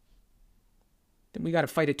 then we got to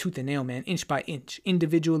fight it tooth and nail, man, inch by inch,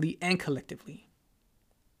 individually and collectively.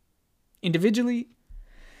 Individually,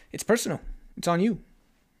 it's personal. It's on you.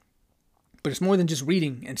 But it's more than just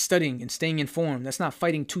reading and studying and staying informed. That's not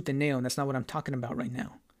fighting tooth and nail, and that's not what I'm talking about right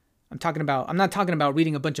now. I'm not talking about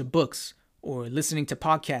reading a bunch of books or listening to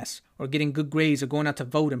podcasts or getting good grades or going out to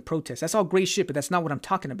vote and protest. That's all great shit, but that's not what I'm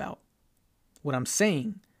talking about. What I'm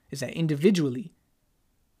saying is that individually,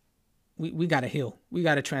 we got to heal. We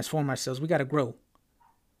got to transform ourselves. We got to grow.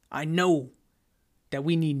 I know that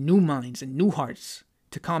we need new minds and new hearts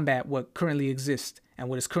to combat what currently exists and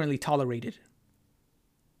what is currently tolerated.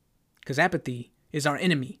 Because apathy is our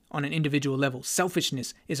enemy on an individual level.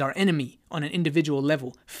 Selfishness is our enemy on an individual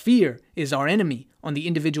level. Fear is our enemy on the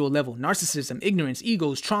individual level. Narcissism, ignorance,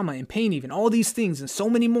 egos, trauma, and pain even. All these things and so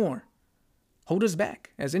many more hold us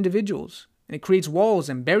back as individuals. And it creates walls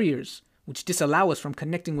and barriers which disallow us from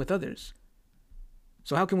connecting with others.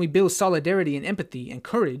 So how can we build solidarity and empathy and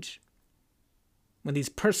courage when these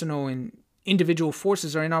personal and individual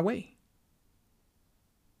forces are in our way?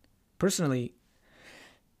 Personally,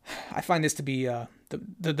 I find this to be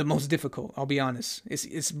the most difficult, I'll be honest.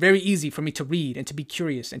 It's very easy for me to read and to be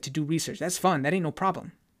curious and to do research. That's fun. That ain't no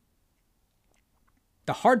problem.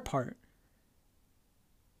 The hard part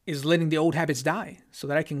is letting the old habits die so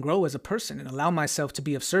that I can grow as a person and allow myself to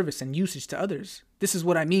be of service and usage to others. This is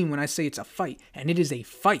what I mean when I say it's a fight. And it is a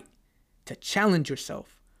fight to challenge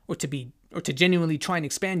yourself or to genuinely try and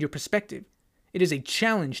expand your perspective. It is a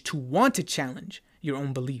challenge to want to challenge your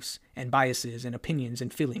own beliefs and biases and opinions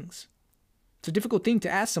and feelings. It's a difficult thing to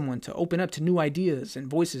ask someone to open up to new ideas and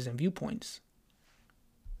voices and viewpoints.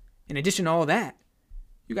 In addition to all that,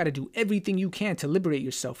 you got to do everything you can to liberate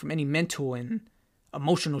yourself from any mental and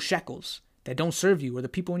emotional shackles that don't serve you or the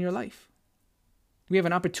people in your life. We have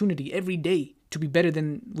an opportunity every day to be better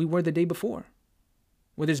than we were the day before.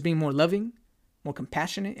 Whether it's being more loving, more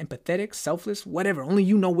compassionate, empathetic, selfless, whatever. Only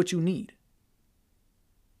you know what you need.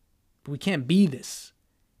 But we can't be this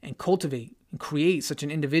and cultivate and create such an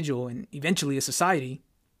individual and eventually a society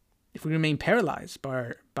if we remain paralyzed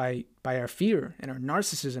by our fear and our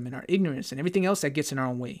narcissism and our ignorance and everything else that gets in our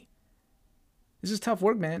own way. This is tough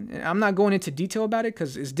work, man. And I'm not going into detail about it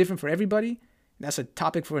because it's different for everybody. That's a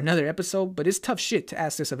topic for another episode, but it's tough shit to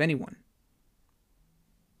ask this of anyone.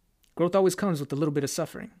 Growth always comes with a little bit of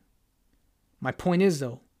suffering. My point is,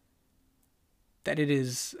 though, that it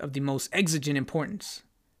is of the most exigent importance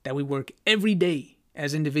that we work every day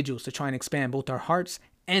as individuals to try and expand both our hearts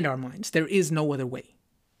and our minds. There is no other way.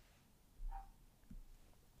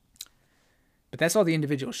 But that's all the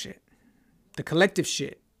individual shit. The collective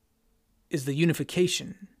shit is the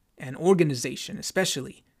unification and organization,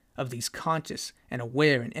 especially of these conscious and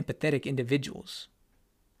aware and empathetic individuals.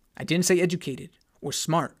 I didn't say educated or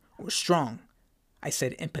smart or strong. I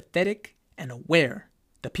said empathetic and aware,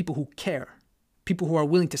 the people who care. People who are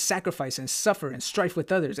willing to sacrifice and suffer and strife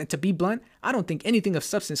with others. And to be blunt, I don't think anything of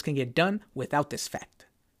substance can get done without this fact.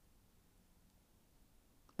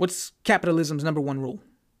 What's capitalism's number one rule?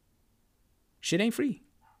 Shit ain't free.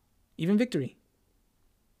 Even victory.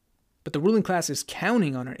 But the ruling class is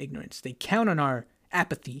counting on our ignorance. They count on our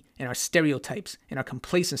apathy and our stereotypes and our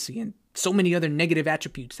complacency and so many other negative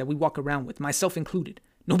attributes that we walk around with, myself included.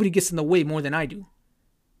 Nobody gets in the way more than I do.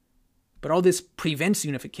 But all this prevents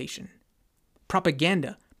unification.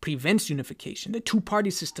 Propaganda prevents unification. The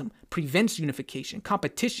two-party system prevents unification.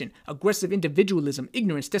 Competition, aggressive individualism,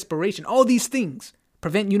 ignorance, desperation, all these things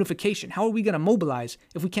prevent unification. How are we going to mobilize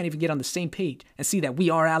if we can't even get on the same page and see that we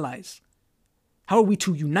are allies? How are we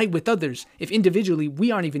to unite with others if individually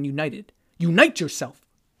we aren't even united? Unite yourself.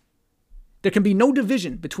 There can be no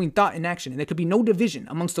division between thought and action, and there could be no division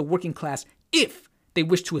amongst the working class if they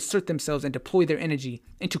wish to assert themselves and deploy their energy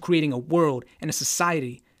into creating a world and a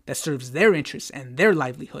society that serves their interests and their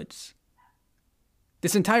livelihoods.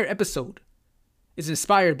 This entire episode is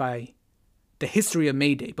inspired by the history of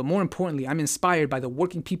May Day, but more importantly, I'm inspired by the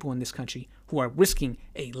working people in this country who are risking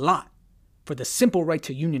a lot for the simple right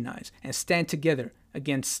to unionize and stand together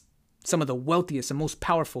against some of the wealthiest and most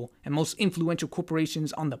powerful and most influential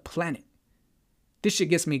corporations on the planet. This shit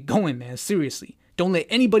gets me going, man. Seriously. Don't let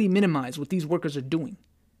anybody minimize what these workers are doing.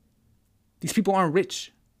 These people aren't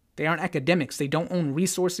rich. They aren't academics. They don't own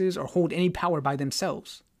resources or hold any power by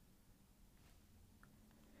themselves.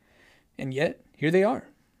 And yet, here they are,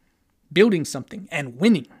 building something and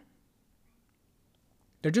winning.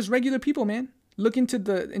 They're just regular people, man. Look into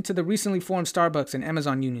the recently formed Starbucks and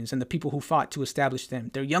Amazon unions and the people who fought to establish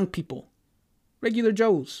them. They're young people. Regular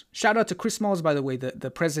Joes. Shout out to Chris Smalls, by the way,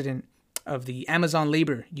 the president of the Amazon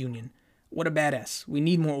Labor Union. What a badass. We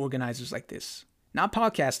need more organizers like this. Not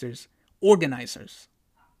podcasters, organizers.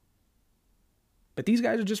 But these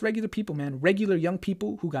guys are just regular people, man. Regular young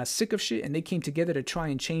people who got sick of shit and they came together to try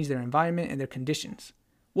and change their environment and their conditions.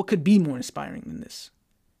 What could be more inspiring than this?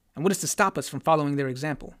 And what is to stop us from following their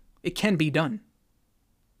example? It can be done.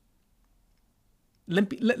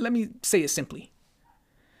 Let me say it simply.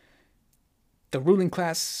 The ruling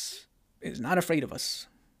class is not afraid of us.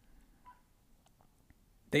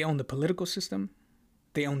 They own the political system.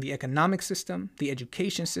 They own the economic system, the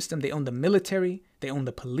education system. They own the military. They own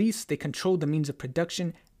the police. They control the means of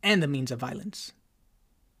production and the means of violence.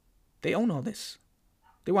 They own all this.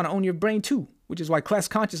 They want to own your brain too, which is why class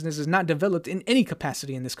consciousness is not developed in any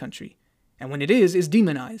capacity in this country. And when it is, it's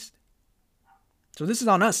demonized. So this is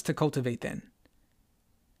on us to cultivate then.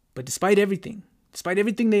 But despite everything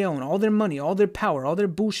they own, all their money, all their power, all their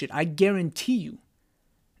bullshit, I guarantee you,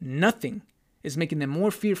 nothing is making them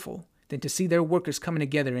more fearful than to see their workers coming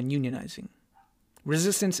together and unionizing.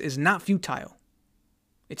 Resistance is not futile.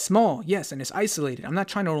 It's small, yes, and it's isolated. I'm not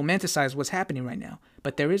trying to romanticize what's happening right now,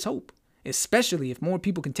 but there is hope, especially if more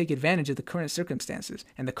people can take advantage of the current circumstances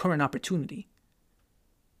and the current opportunity.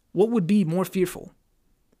 What would be more fearful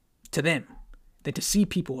to them than to see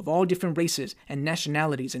people of all different races and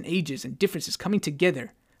nationalities and ages and differences coming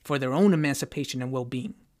together for their own emancipation and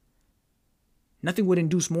well-being? Nothing would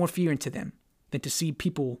induce more fear into them than to see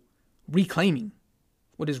people reclaiming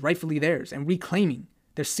what is rightfully theirs and reclaiming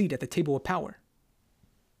their seat at the table of power.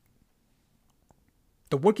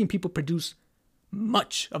 The working people produce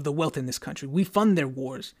much of the wealth in this country. We fund their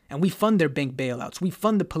wars and we fund their bank bailouts. We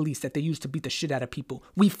fund the police that they use to beat the shit out of people.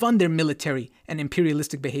 We fund their military and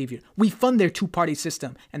imperialistic behavior. We fund their two-party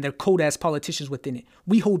system and their cold-ass politicians within it.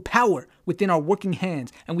 We hold power within our working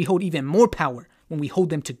hands, and we hold even more power when we hold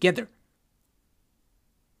them together.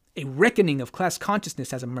 A reckoning of class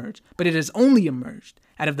consciousness has emerged, but it has only emerged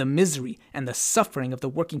out of the misery and the suffering of the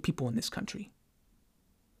working people in this country.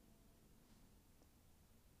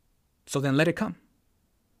 So then let it come.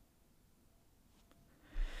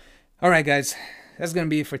 All right, guys, that's going to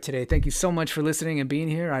be it for today. Thank you so much for listening and being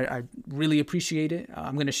here. I really appreciate it.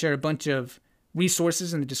 I'm going to share a bunch of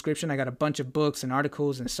resources in the description. I got a bunch of books and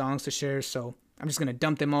articles and songs to share, so I'm just going to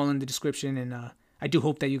dump them all in the description, and I do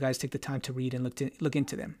hope that you guys take the time to read and look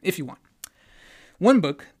into them if you want. One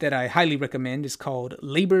book that I highly recommend is called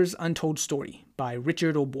Labor's Untold Story by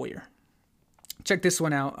Richard O'Boyer. Check this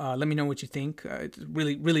one out. Let me know what you think. It's a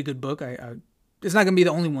really, really good book. It's not going to be the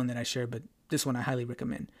only one that I share, but this one I highly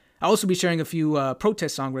recommend. I'll also be sharing a few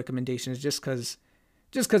protest song recommendations just because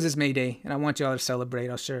it's May Day and I want you all to celebrate.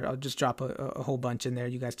 I'll just drop a whole bunch in there.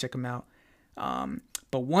 You guys check them out.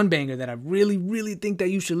 But one banger that I really, really think that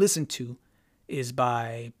you should listen to is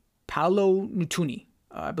by Paolo Nutini.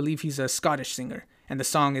 I believe he's a Scottish singer, and the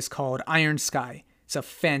song is called Iron Sky. It's a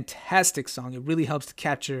fantastic song. It really helps to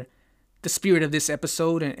capture the spirit of this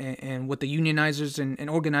episode and what the unionizers and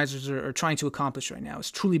organizers are trying to accomplish right now.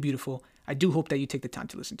 It's truly beautiful. I do hope that you take the time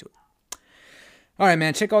to listen to it. All right,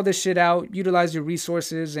 man, check all this shit out. Utilize your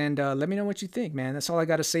resources, and let me know what you think, man. That's all I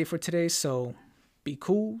got to say for today. So be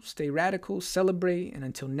cool, stay radical, celebrate, and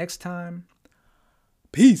until next time,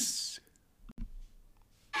 peace.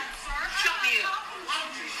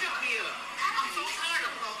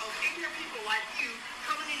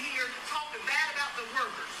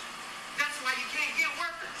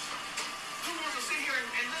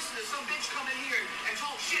 Some bitch come in here and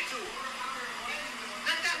talk shit to her.